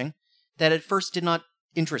you're watching, that at first did not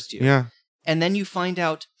interest you. Yeah. And then you find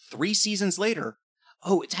out 3 seasons later,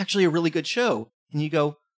 oh, it's actually a really good show. And you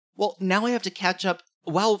go, well, now I have to catch up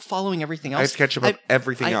while following everything else. I have to catch up on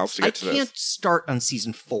everything else to get to this. I can't start on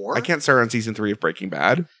season 4. I can't start on season 3 of Breaking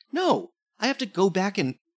Bad. No, I have to go back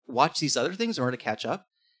and watch these other things in order to catch up.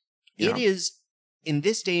 Yeah. It is, in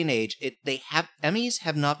this day and age, Emmys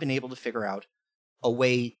have not been able to figure out a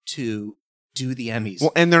way to do the Emmys.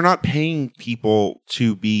 Well, and they're not paying people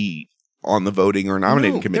to be on the voting or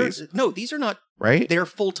nominating committees, No, these are not right? their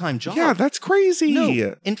full-time job. Yeah, that's crazy.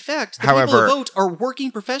 No, in fact, the However- people who vote are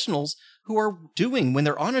working professionals who are doing, when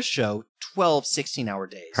they're on a show, 12, 16-hour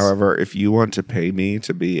days. However, if you want to pay me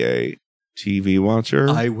to be a TV watcher,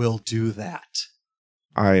 I will do that.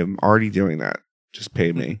 I am already doing that. Just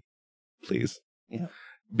pay me, please. Yeah.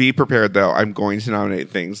 Be prepared, though. I'm going to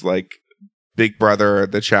nominate things like Big Brother,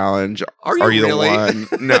 The Challenge. Are you really? The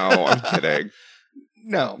one? No, I'm kidding.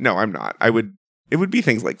 No. No, I'm not. It would be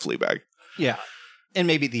things like Fleabag, Yeah. And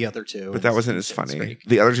maybe the other two. but that wasn't as It's funny. great.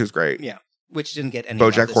 The other two is great. Yeah. Which didn't get any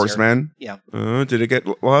love BoJack this Horseman. year. Did it get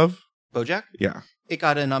love? BoJack? Yeah. It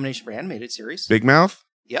got a nomination for animated series. Big Mouth.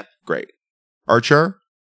 Yep. Great. Archer.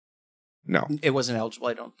 No. It wasn't eligible,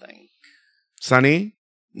 I don't think. Sunny.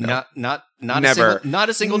 No. Not Never. not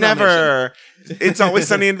a single nomination. Never. It's Always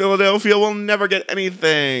Sunny in Philadelphia will never get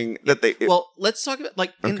anything that they. Well, let's talk about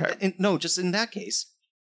Okay. just in that case,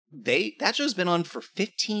 that show's been on for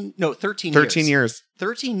 13 years. 13 years.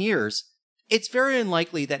 13 years. It's very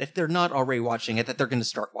unlikely that if they're not already watching it, that they're going to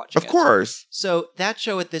start watching it. Of course. So that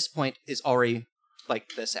show at this point is already like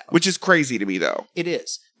this out. Which is crazy to me, though. It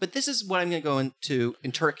is. But this is what I'm going to go into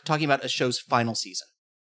in talking about a show's final season.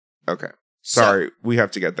 Okay. Sorry, we have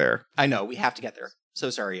to get there. I know, we have to get there. So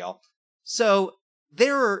sorry, y'all. So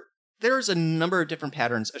there's a number of different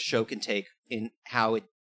patterns a show can take in how it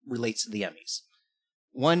relates to the Emmys.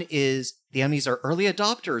 One is the Emmys are early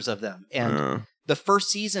adopters of them, and the first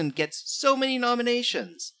season gets so many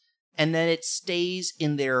nominations, and then it stays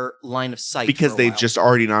in their line of sight because for a they've while. just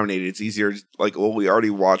already nominated. It's easier. Like, well, we already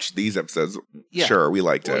watched these episodes. Yeah. Sure, we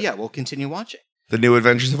liked Well, it. yeah, we'll continue watching. The New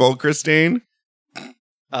Adventures of Old Christine.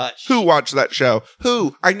 Who watched that show?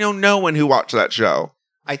 Who? I know no one who watched that show.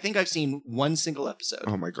 I think I've seen one single episode.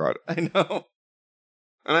 Oh my god! I know.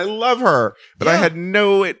 And I love her, but I Yeah. had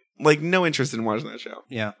no interest in watching that show.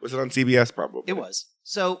 Yeah. Was it on CBS? Probably. It was.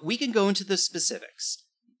 So we can go into the specifics,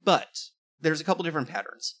 but there's a couple different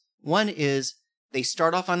patterns. One is they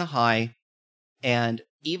start off on a high, and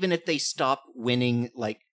even if they stop winning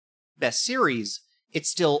like best series, it's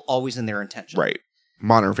still always in their intention. Right.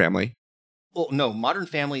 Modern Family. Well, no, Modern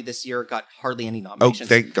Family this year got hardly any Oh, nominations.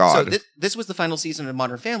 thank God. So this was the final season of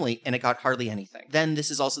Modern Family, and it got hardly anything. Then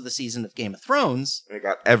this is also the season of Game of Thrones, It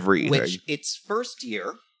got everything. which its first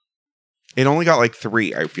year, It only got like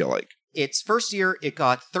 3, I feel like. it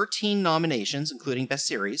got 13 nominations, including Best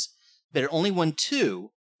Series, but it only won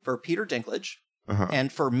 2 for Peter Dinklage Uh-huh.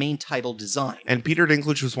 and for Main Title Design. And Peter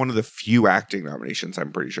Dinklage was one of the few acting nominations,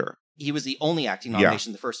 I'm pretty sure. He was the only acting Yeah.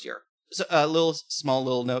 nomination the first year. So a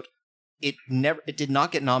small note. It did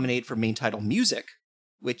not get nominated for Main Title Music,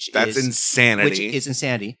 That's insanity. which is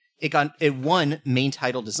insanity. It won Main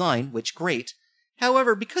Title Design, which great.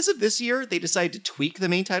 However, because of this year, they decided to tweak the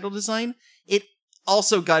Main Title Design. It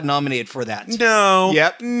also got nominated for that. No.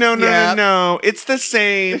 Yep. No. Yep. No. It's the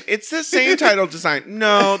same. It's the same title design.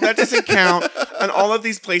 No, that doesn't count. And all of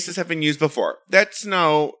these places have been used before. That's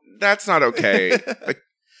not okay. Like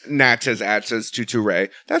Natchez, Atches, Tuture.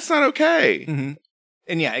 That's not okay. Mm-hmm.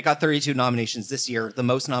 And yeah, it got 32 nominations this year, the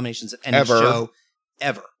most nominations of any Ever. show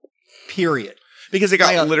ever. Period. Because it got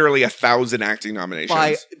By a- literally 1,000 acting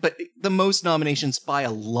nominations. But the most nominations by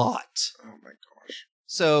a lot. Oh my gosh.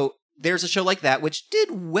 So there's a show like that, which did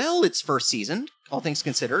well its first season, all things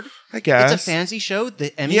considered. I guess. It's a fantasy show. The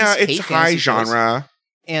Emmys yeah, it's hate high fantasy shows. genre.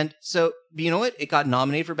 And so, you know what? It got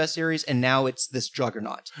nominated for Best Series, and now it's this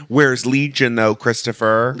juggernaut. Where's Legion, though,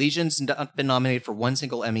 Christopher? Legion's not been nominated for one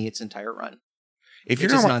single Emmy its entire run. If Which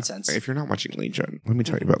you're is not, nonsense. If you're not watching Legion, let me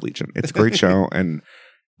tell you about Legion. It's a great show, and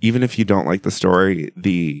even if you don't like the story,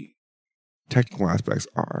 the technical aspects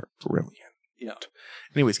are brilliant. Yeah.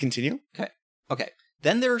 Anyways, continue. Okay.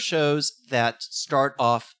 Then there are shows that start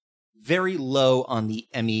off very low on the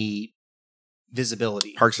Emmy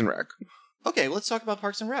visibility. Parks and Rec. Okay, let's talk about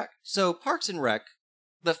Parks and Rec. So Parks and Rec,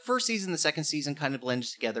 the first season, the second season kind of blended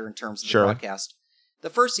together in terms of the Sure. broadcast. The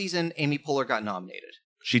first season, Amy Poehler got nominated.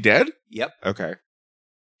 She did? Yep. Okay.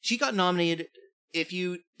 She got nominated, if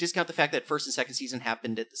you discount the fact that first and second season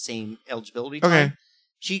happened at the same eligibility Okay. time,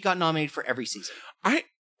 she got nominated for every season.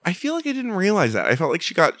 I feel like I didn't realize that. I felt like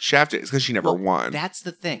she got shafted because she never Well, won. That's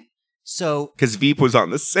the thing. So, Because Veep was on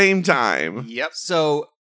the same time. yep. So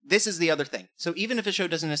this is the other thing. So even if a show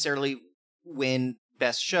doesn't necessarily win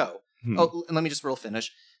Best Show, oh, and let me just real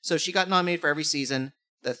finish. So she got nominated for every season.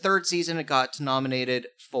 The third season, it got nominated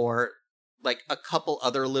for like a couple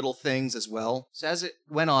other little things as well. So as it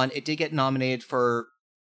went on, it did get nominated for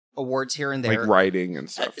awards here and there. Like writing and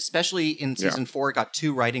stuff. Especially in season 4, it got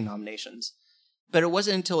 2 writing nominations. But it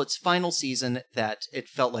wasn't until its final season that it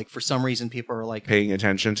felt like for some reason people are like, Paying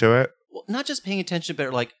attention to it. well, not just paying attention,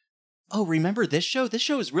 but like, oh, remember this show? This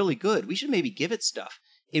show is really good. We should maybe give it stuff.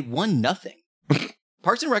 It won nothing.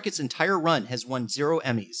 Parks and Rec, its entire run, has won 0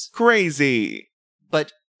 Emmys. Crazy.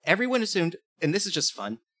 But everyone assumed, and this is just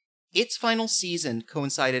fun, its final season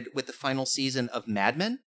coincided with the final season of Mad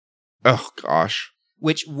Men, Oh, gosh.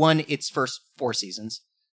 which won its first 4 seasons.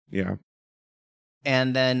 Yeah.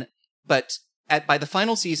 And then, but by the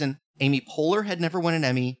final season, Amy Poehler had never won an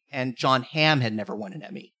Emmy, and Jon Hamm had never won an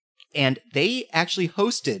Emmy. And they actually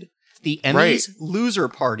hosted the Emmys loser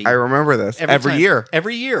party. I remember this. Every time. year.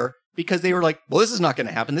 Every year, because they were like, well, this is not going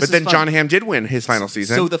to happen. This But is then fun. Jon Hamm did win his final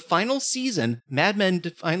season. So the final season, Mad Men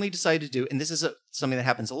finally decided to do, and this is something that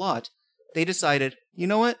happens a lot, they decided, you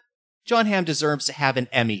know what? Jon Hamm deserves to have an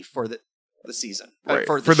Emmy for the season. Right.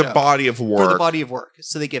 For the show. body of work. For the body of work.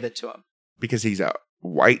 So they give it to him. Because he's a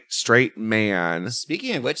white, straight man.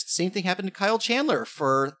 Speaking of which, the same thing happened to Kyle Chandler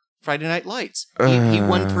for Friday Night Lights. He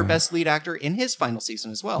won for Best Lead Actor in his final season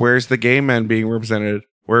as well. Where's the gay men being represented?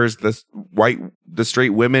 Where's the straight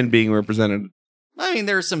women being represented? I mean,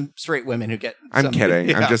 there are some straight women who get... I'm kidding.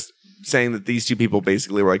 Yeah. I'm just saying that these two people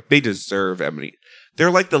basically were like, they deserve Emmy. They're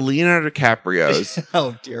like the Leonardo DiCaprios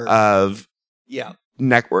Oh, dear. of Yeah.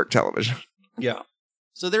 network television. Yeah.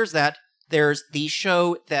 So there's that. There's the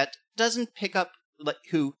show that doesn't pick up, like,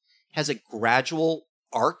 who has a gradual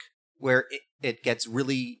arc where it gets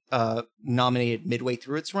really nominated midway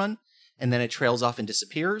through its run, and then it trails off and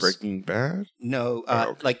disappears. Breaking Bad? No,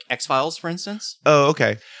 okay. like X-Files, for instance. Oh,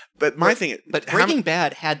 okay. But my thing... But Breaking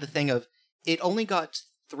Bad had the thing of, it only got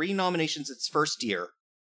 3 nominations its first year,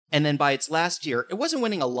 and then by its last year, it wasn't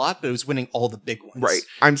winning a lot, but it was winning all the big ones. Right.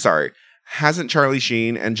 I'm sorry. Hasn't Charlie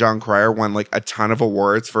Sheen and John Cryer won like a ton of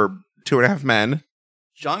awards for 2.5 Men?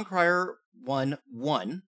 John Cryer won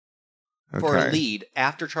 1 for a lead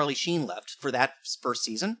after Charlie Sheen left for that first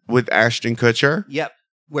season. With Ashton Kutcher? Yep.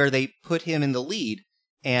 Where they put him in the lead,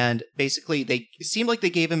 and basically it seemed like they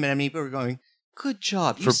gave him an Emmy, but were going, good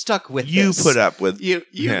job, you stuck with you this. put up with you,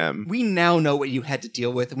 him. We now know what you had to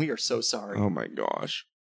deal with, and we are so sorry. Oh my gosh.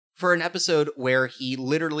 For an episode where he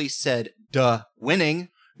literally said, duh, winning.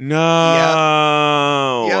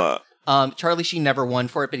 No. Yep. Charlie Sheen never won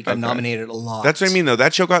for it, but he got nominated a lot. That's what I mean, though.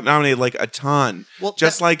 That show got nominated like a ton. Well,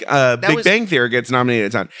 like Big Bang Theory gets nominated a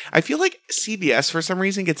ton. I feel like CBS, for some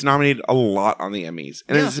reason, gets nominated a lot on the Emmys.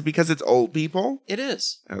 And is it because it's old people? It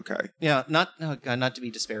is. Okay. Yeah, not to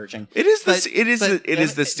be disparaging. It is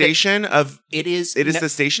the station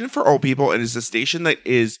for old people. It is the station that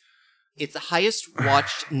is... It's the highest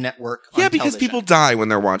watched network on because television. people die when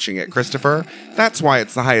they're watching it, Christopher. That's why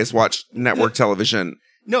it's the highest watched network television.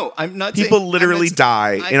 No, I'm not People saying... literally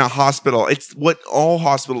die in a hospital. It's what all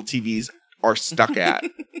hospital TVs are stuck at.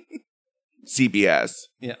 CBS.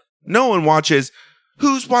 Yeah. No one watches...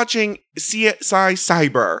 Who's watching CSI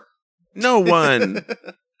Cyber? No one.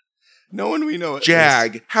 No one we know.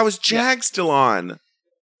 Jag. How is Jag still on?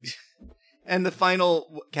 And the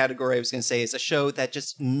final category I was going to say is a show that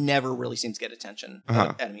just never really seems to get attention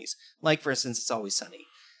at Emmys. Like, for instance, It's Always Sunny.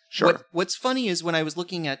 Sure. What's funny is when I was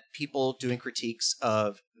looking at people doing critiques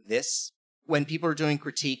of this, when people are doing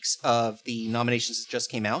critiques of the nominations that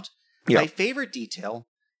just came out, My favorite detail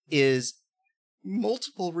is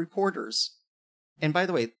multiple reporters, and by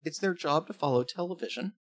the way, it's their job to follow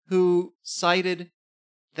television, who cited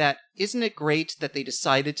that isn't it great that they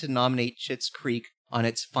decided to nominate Schitt's Creek on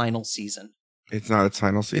its final season? It's not its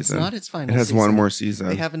final season. It's not its final season. It has season. one more season.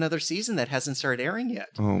 They have another season that hasn't started airing yet.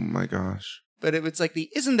 Oh my gosh. But it was like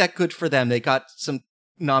isn't that good for them? They got some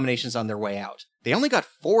nominations on their way out. They only got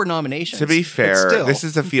 4 nominations. To be fair, this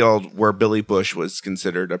is a field where Billy Bush was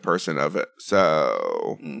considered a person of it.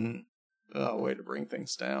 So... Oh, way to bring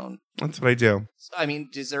things down. That's what I do. I mean,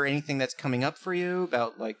 is there anything that's coming up for you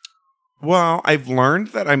about, like... Well, I've learned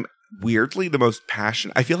that I'm weirdly the most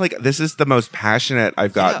passionate. I feel like this is the most passionate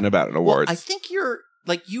I've gotten about an awards. Well,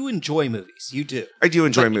 I think you enjoy movies. You do. I do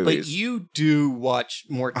enjoy movies. But you do watch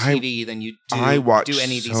more TV than you do, I watch do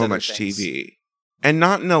any of these so other much things. TV. And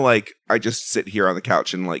not in a, like, I just sit here on the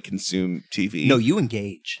couch and, like, consume TV. No, you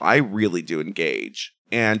engage. I really do engage.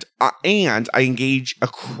 And I engage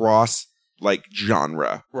across, like,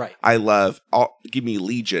 genre. Right. I love, give me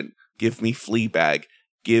Legion, give me Fleabag,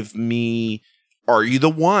 give me Are You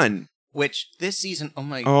the One? Which, this season, oh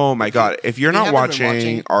my God. If you're not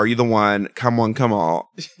watching Are You the One, come on, come on.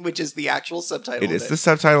 Which is the actual subtitle It is the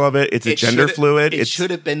subtitle of it. It's a gender fluid. It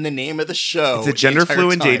should have been the name of the show. It's a gender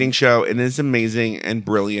fluid dating show, and it's amazing and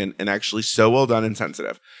brilliant and actually so well done and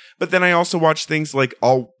sensitive. But then I also watch things like,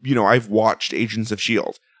 I've watched Agents of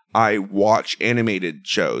S.H.I.E.L.D. I watch animated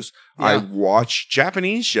shows. Yeah. I watch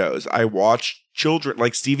Japanese shows. I watch children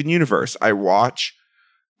like Steven Universe.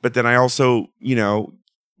 But then I also,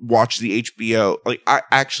 watch the HBO. Like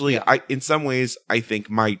I in some ways, I think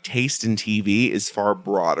my taste in TV is far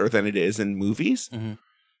broader than it is in movies,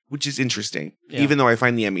 which is interesting. Yeah. Even though I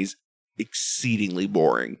find the Emmys exceedingly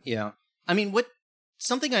boring. Yeah. I mean,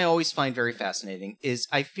 something I always find very fascinating is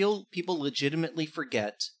I feel people legitimately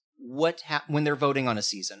forget when they're voting on a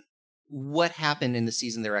season, what happened in the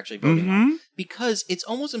season they're actually voting on, because it's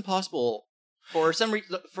almost impossible for some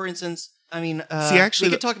reason. For instance, I mean, we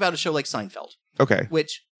could talk about a show like Seinfeld. Okay.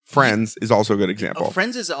 Which Friends is also a good example.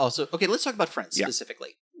 Friends is also okay. Let's talk about Friends specifically,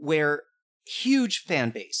 where huge fan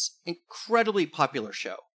base, incredibly popular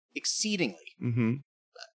show, exceedingly,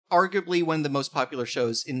 arguably one of the most popular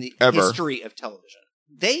shows in the history of television.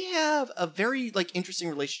 They have a very interesting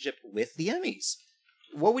relationship with the Emmys.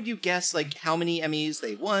 What would you guess? Like how many Emmys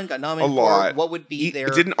they won, got nominated a lot. for? What would be their?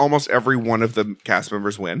 Didn't almost every one of the cast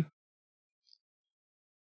members win?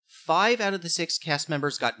 5 out of the 6 cast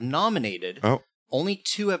members got nominated. Oh. Only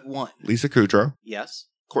 2 have won. Lisa Kudrow. Yes.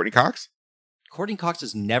 Courtney Cox? Courtney Cox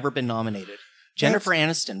has never been nominated. Jennifer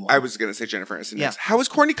Aniston won. I was going to say Jennifer Aniston. Yeah. How is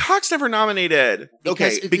Courtney Cox never nominated?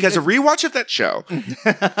 Because a rewatch of that show.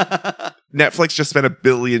 Netflix just spent $1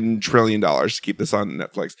 billion trillion to keep this on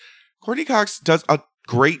Netflix. Courtney Cox does a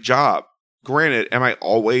great job. Granted, am I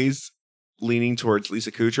always leaning towards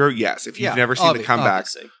Lisa Kudrow? Yes. If you've never seen The Comeback,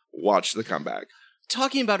 watch The Comeback.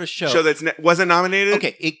 Talking about a show that wasn't nominated?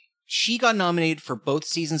 Okay, she got nominated for both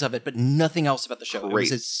seasons of it, but nothing else about the show. Great. It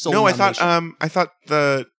was its sole nomination. I thought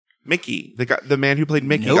the Mickey, the man who played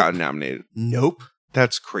Mickey got nominated. Nope.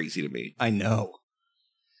 That's crazy to me. I know.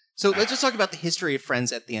 So let's just talk about the history of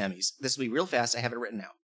Friends at the Emmys. This will be real fast. I have it written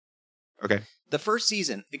out. Okay. The first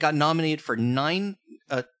season, it got nominated for 9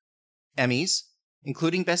 Emmys,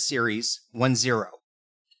 including Best Series, won 0.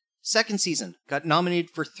 Second season, got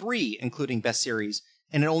nominated for 3, including Best Series,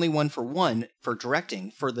 and it only won for 1 for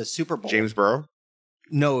directing for the Super Bowl. James Burrow?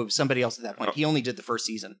 No, it was somebody else at that point. He only did the first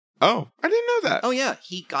season. Oh, I didn't know that. Oh, yeah.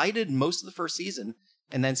 He guided most of the first season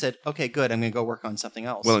and then said, okay, good, I'm going to go work on something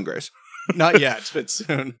else. Will and Grace. Not yet, but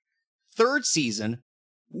soon. Third season,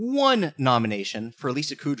 1 nomination for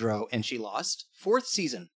Lisa Kudrow, and she lost. Fourth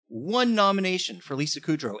season, 1 nomination for Lisa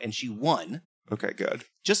Kudrow, and she won. Okay, good.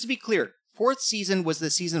 Just to be clear, 4th season was the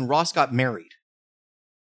season Ross got married.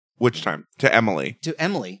 Which time? To Emily. To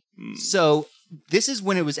Emily. So this is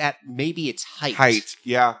when it was at maybe its height.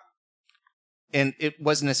 Yeah. And it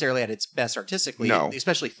wasn't necessarily at its best artistically. No.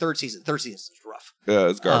 Especially 3rd season. 3rd season was rough.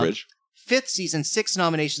 It's garbage. 5th season, 6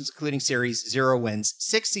 nominations, including series, 0 wins.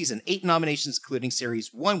 6th season, 8 nominations, including series,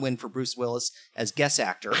 1 win for Bruce Willis as guest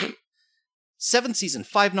actor. 7th season,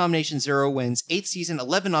 5 nominations, 0 wins. 8th season,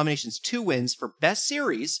 11 nominations, 2 wins for Best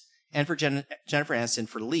Series, and for Jennifer Aniston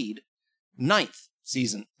for lead. 9th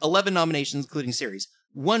season, 11 nominations, including series,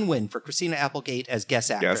 1 win for Christina Applegate as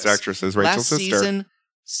guest actress. Guest actress is Rachel's sister. Last season,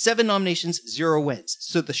 7 nominations, 0 wins.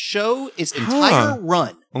 So the show, its entire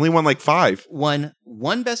run, only won 5. Won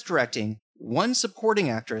 1 Best Directing, 1 Supporting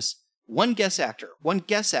Actress, 1 Guest Actor, 1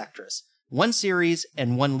 Guest Actress, 1 Series,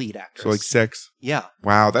 and 1 Lead Actress. So 6. Yeah.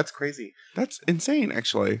 Wow, that's crazy. That's insane,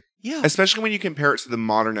 actually. Yeah. Especially when you compare it to the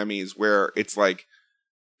modern Emmys, where it's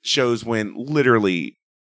shows win literally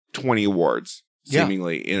 20 awards, Yeah.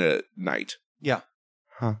 seemingly, in a night. Yeah.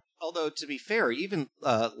 Huh. Although, to be fair, even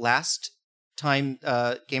last time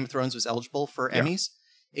Game of Thrones was eligible for Yeah. Emmys,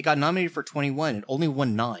 it got nominated for 21 and only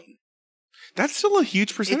won 9. That's still a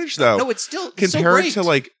huge percentage, though. No, it's still compare it so to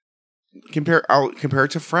great. compare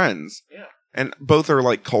it to Friends. Yeah. And both are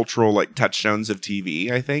like cultural like touchstones of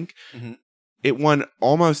TV, I think. Mhm. It won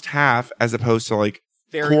almost half as opposed to like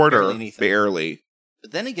Very quarter, barely anything. barely.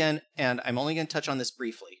 But then again, and I'm only going to touch on this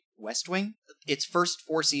briefly, West Wing, its first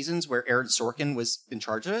 4 seasons where Aaron Sorkin was in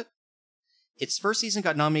charge of it, its first season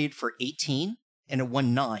got nominated for 18 and it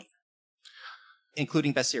won 9,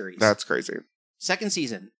 including Best Series. That's crazy. Second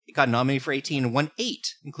season, it got nominated for 18 and won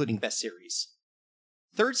 8, including Best Series.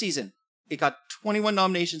 Third season, it got 21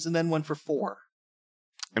 nominations and then won for 4,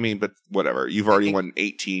 I mean, but whatever. You've already won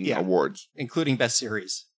 18 Yeah. awards. including Best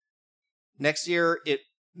Series. Next year, it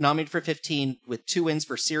nominated for 15 with 2 wins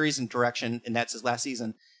for series and direction, and that's his last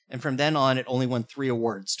season. And from then on, it only won 3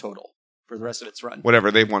 awards total for the rest of its run. Whatever.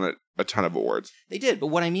 They've won a ton of awards. They did, but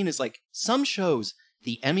what I mean is, like, some shows,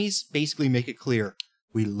 the Emmys basically make it clear,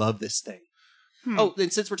 we love this thing. Oh,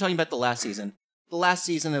 and since we're talking about the last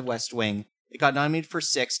season of West Wing, it got nominated for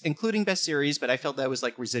 6, including Best Series, but I felt that was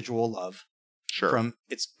like residual love Sure. from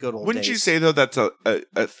its good old Wouldn't days. you say, though, that's a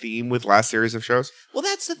theme with last series of shows? Well,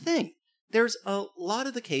 that's the thing. There's a lot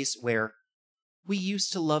of the case where we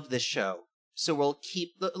used to love this show, so we'll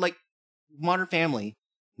keep, like, Modern Family,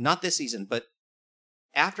 not this season, but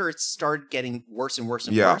after it started getting worse and worse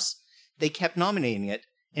and Yeah. worse, they kept nominating it,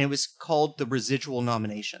 and it was called the residual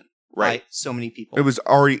nomination Right. by so many people. It was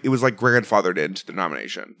like grandfathered into the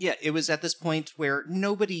nomination. Yeah, it was at this point where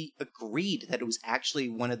nobody agreed that it was actually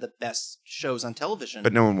one of the best shows on television.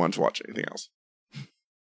 But no one wanted to watch anything else.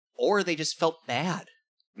 Or they just felt bad.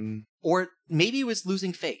 Mm. Or maybe it was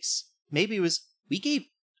losing face. Maybe it was, we gave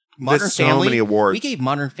Modern There's so Family many awards. We gave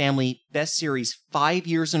Modern Family Best Series 5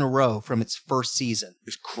 years in a row from its first season.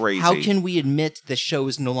 It's crazy. How can we admit the show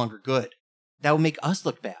is no longer good? That would make us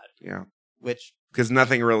look bad. Yeah. Which, Because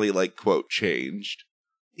nothing really, like, quote, changed.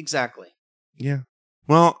 exactly. Yeah.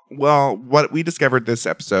 Well, what we discovered this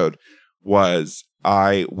episode was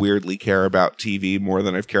I weirdly care about TV more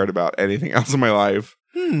than I've cared about anything else in my life.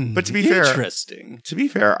 But to be fair- interesting. To be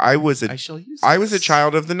fair, I was I shall use I was a this.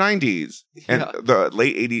 child of the 90s and Yeah. the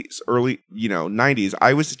late 80s, early, 90s.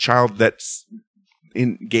 I was a child that's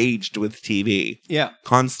engaged with TV Yeah.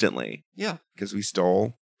 constantly Yeah. because we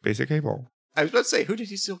stole basic cable. I was about to say, who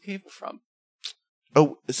did you steal cable from?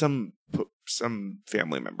 Oh, some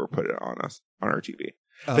family member put it on us on our TV.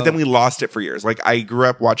 Oh. But then we lost it for years. Like, I grew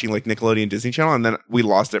up watching like Nickelodeon, Disney Channel, and then we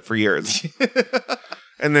lost it for years.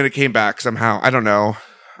 And then it came back somehow. I don't know.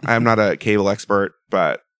 I'm not a cable expert,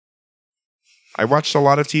 but I watched a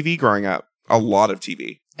lot of TV growing up. A lot of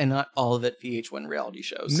TV. And not all of it VH1 reality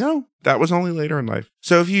shows. No, that was only later in life.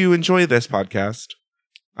 So if you enjoy this podcast,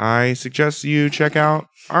 I suggest you check out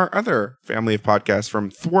our other family of podcasts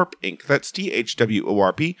from Thwarp Inc. That's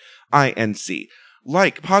THWORP INC.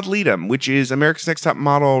 Like Podleadum, which is America's Next Top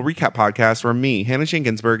Model recap podcast where me, Hannah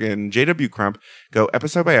Schenkinsberg, and JW Crump go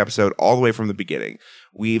episode by episode all the way from the beginning.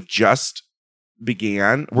 We've just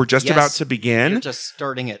began. We're just Yes. about to begin. You're just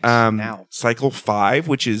starting it now. Cycle 5,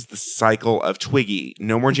 which is the cycle of Twiggy.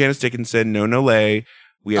 No more Janice Dickinson, no Nolay.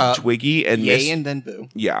 We have Twiggy and Yay Miss... and then boo.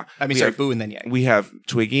 Yeah. I mean, we sorry, have, boo and then yay. we have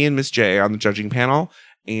Twiggy and Miss J on the judging panel,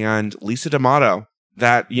 and Lisa D'Amato,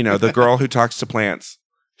 that, the girl who talks to plants.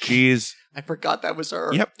 She's... I forgot that was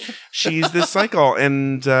her. Yep. She's this cycle,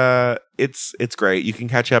 and it's great. You can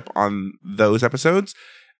catch up on those episodes.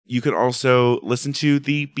 You can also listen to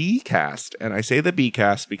the B-Cast, and I say the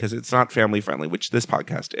B-Cast because it's not family friendly, which this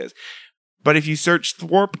podcast is. But if you search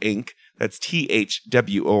Thwarp Inc., that's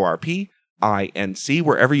THWORP INC,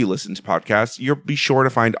 wherever you listen to podcasts, you'll be sure to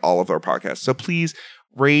find all of our podcasts. So please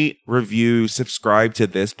rate, review, subscribe to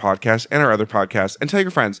this podcast and our other podcasts, and tell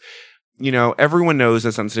your friends. Everyone knows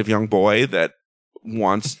a sensitive young boy that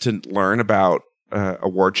wants to learn about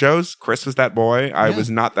award shows. Chris was that boy. I was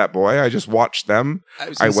not that boy. I just watched them.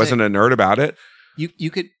 I wasn't a nerd about it. You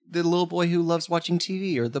could, the little boy who loves watching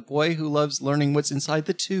TV, or the boy who loves learning what's inside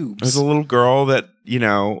the tubes. There's a little girl that,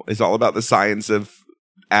 is all about the science of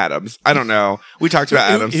atoms. I don't know. We talked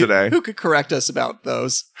about atoms today. Who could correct us about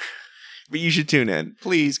those? But you should tune in.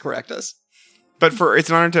 Please correct us. But for It's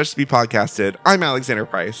an Honor Touch to be podcasted, I'm Alexander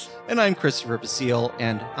Price. And I'm Christopher Basile,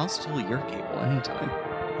 and I'll steal your cable anytime.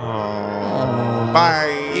 Oh.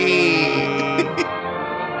 Bye.